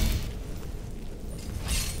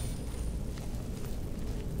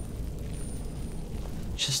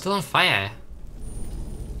 She's still on fire.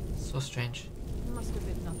 So strange. Must have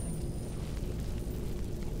been nothing.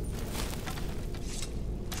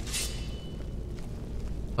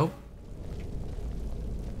 Oh.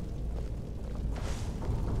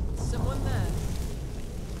 Someone there?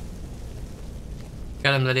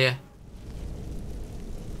 Got him, Lydia.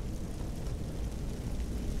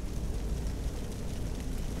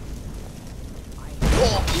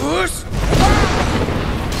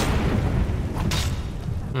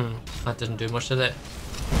 That didn't do much, did it?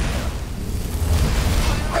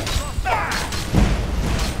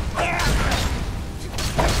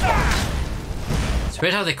 It's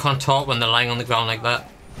weird how they contort when they're lying on the ground like that.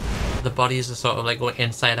 The bodies are sort of like going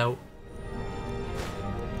inside out.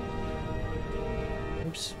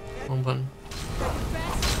 Oops, wrong button.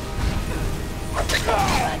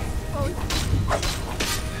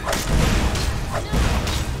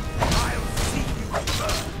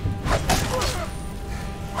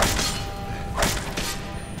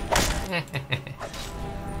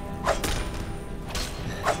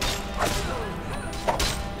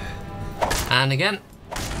 And again.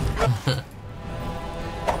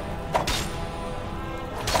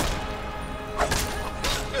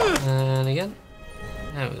 And again.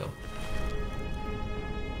 There we go.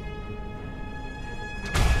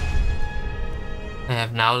 I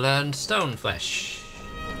have now learned stone flesh.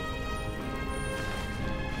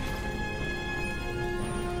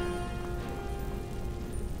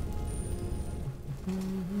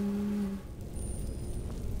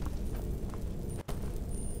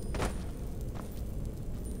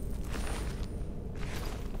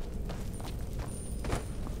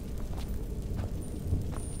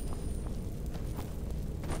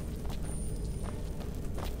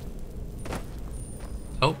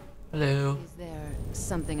 Oh, hello. Is there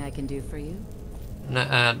something I can do for you? No,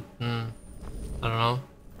 I don't know.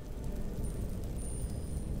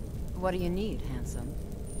 What do you need, handsome?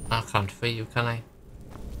 I can't free you, can I?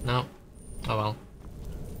 No. Oh well.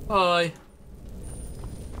 Bye.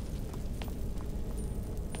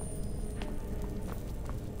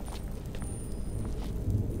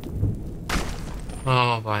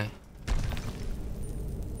 Oh boy.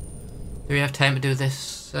 Do we have time to do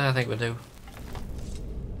this? I think we do.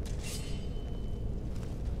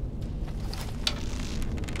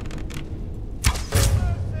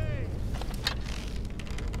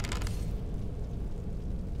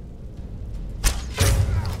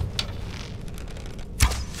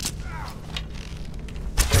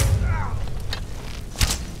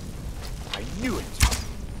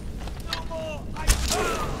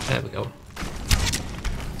 There we go.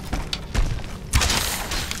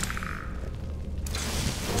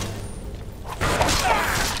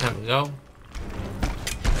 There we go.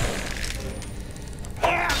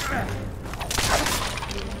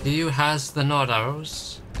 Do you has the Nord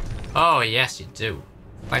arrows? Oh yes you do.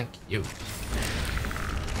 Thank you.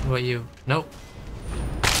 Who are you? Nope.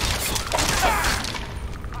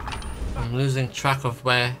 I'm losing track of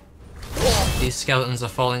where these skeletons are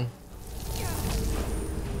falling.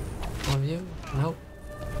 One of you? Nope.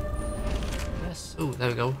 Yes. Ooh, there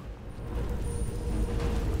we go.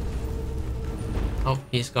 Oh,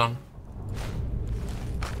 he's gone.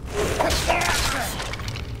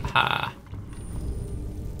 Ha.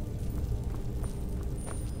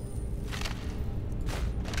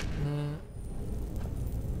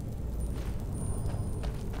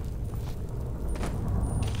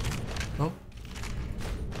 Oh.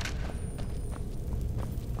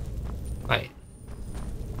 Right.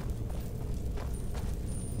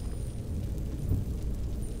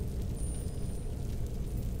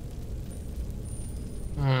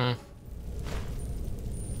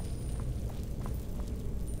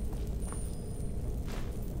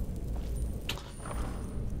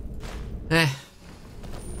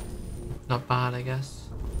 Not bad, I guess.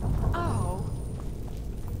 Oh.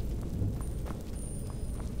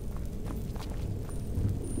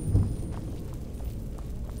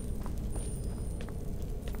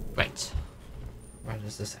 Right. Where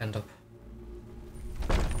does this end up?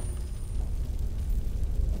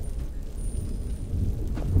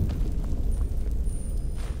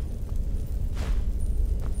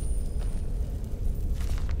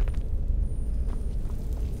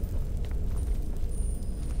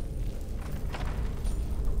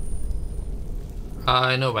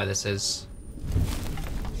 I know where this is.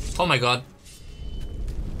 Oh my god.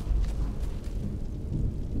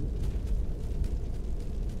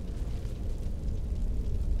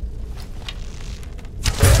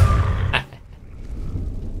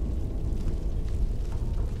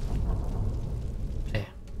 Okay,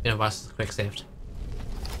 Universe is quick saved.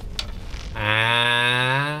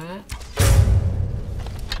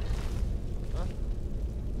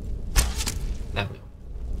 There we go.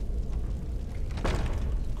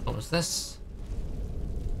 Close this.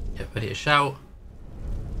 Get ready to shout.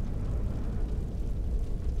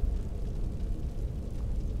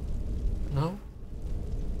 No?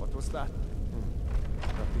 What was that?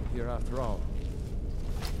 Nothing here after all.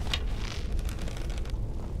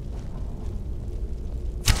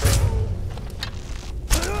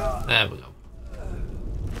 There we go.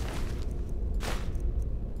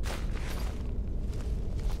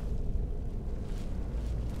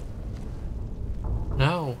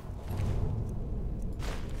 No.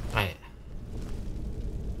 Right.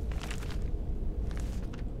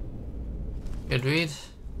 Good read.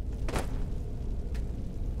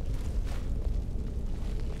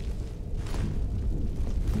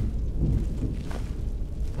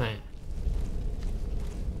 Right.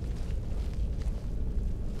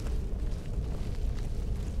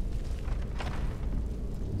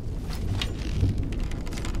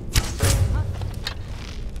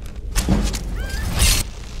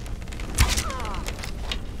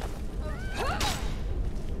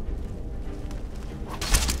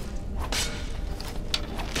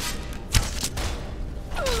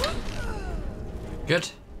 Good.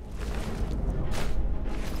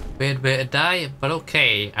 Weird way to die, but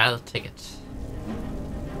okay, I'll take it.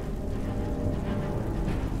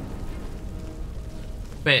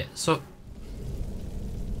 Wait, so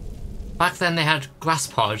back then they had grass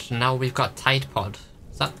pod, and now we've got tide pod.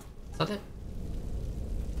 Is that it?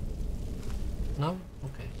 No?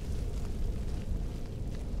 Okay.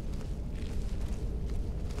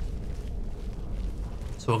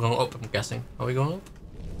 So we're going up, I'm guessing. Are we going up?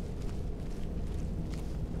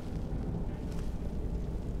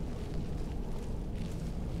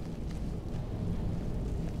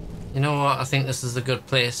 You know what? I think this is a good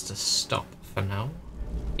place to stop for now.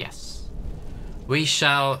 Yes. We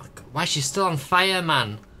shall... Why, she's still on fire,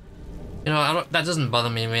 man? You know, that doesn't bother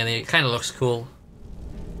me, really. It kind of looks cool.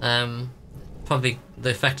 Probably...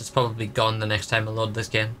 The effect is probably gone the next time I load this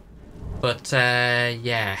game. But,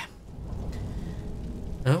 yeah.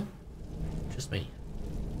 No? Just me.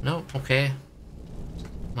 No? Okay.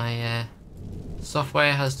 My,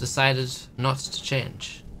 software has decided not to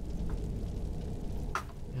change.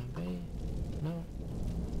 No.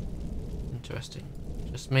 Interesting.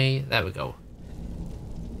 Just me. There we go.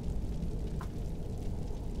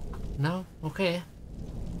 No? Okay.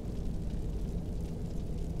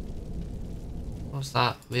 What's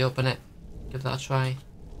that? Reopen it. Give that a try.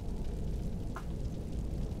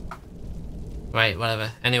 Right,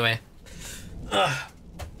 whatever. Anyway.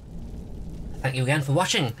 Thank you again for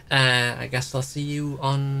watching. I guess I'll see you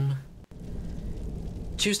on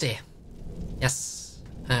Tuesday. Yes.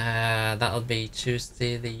 That'll be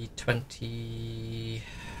Tuesday the 28th.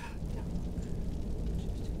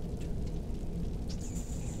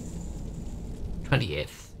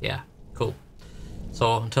 yeah, cool.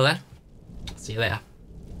 So until then, see you later.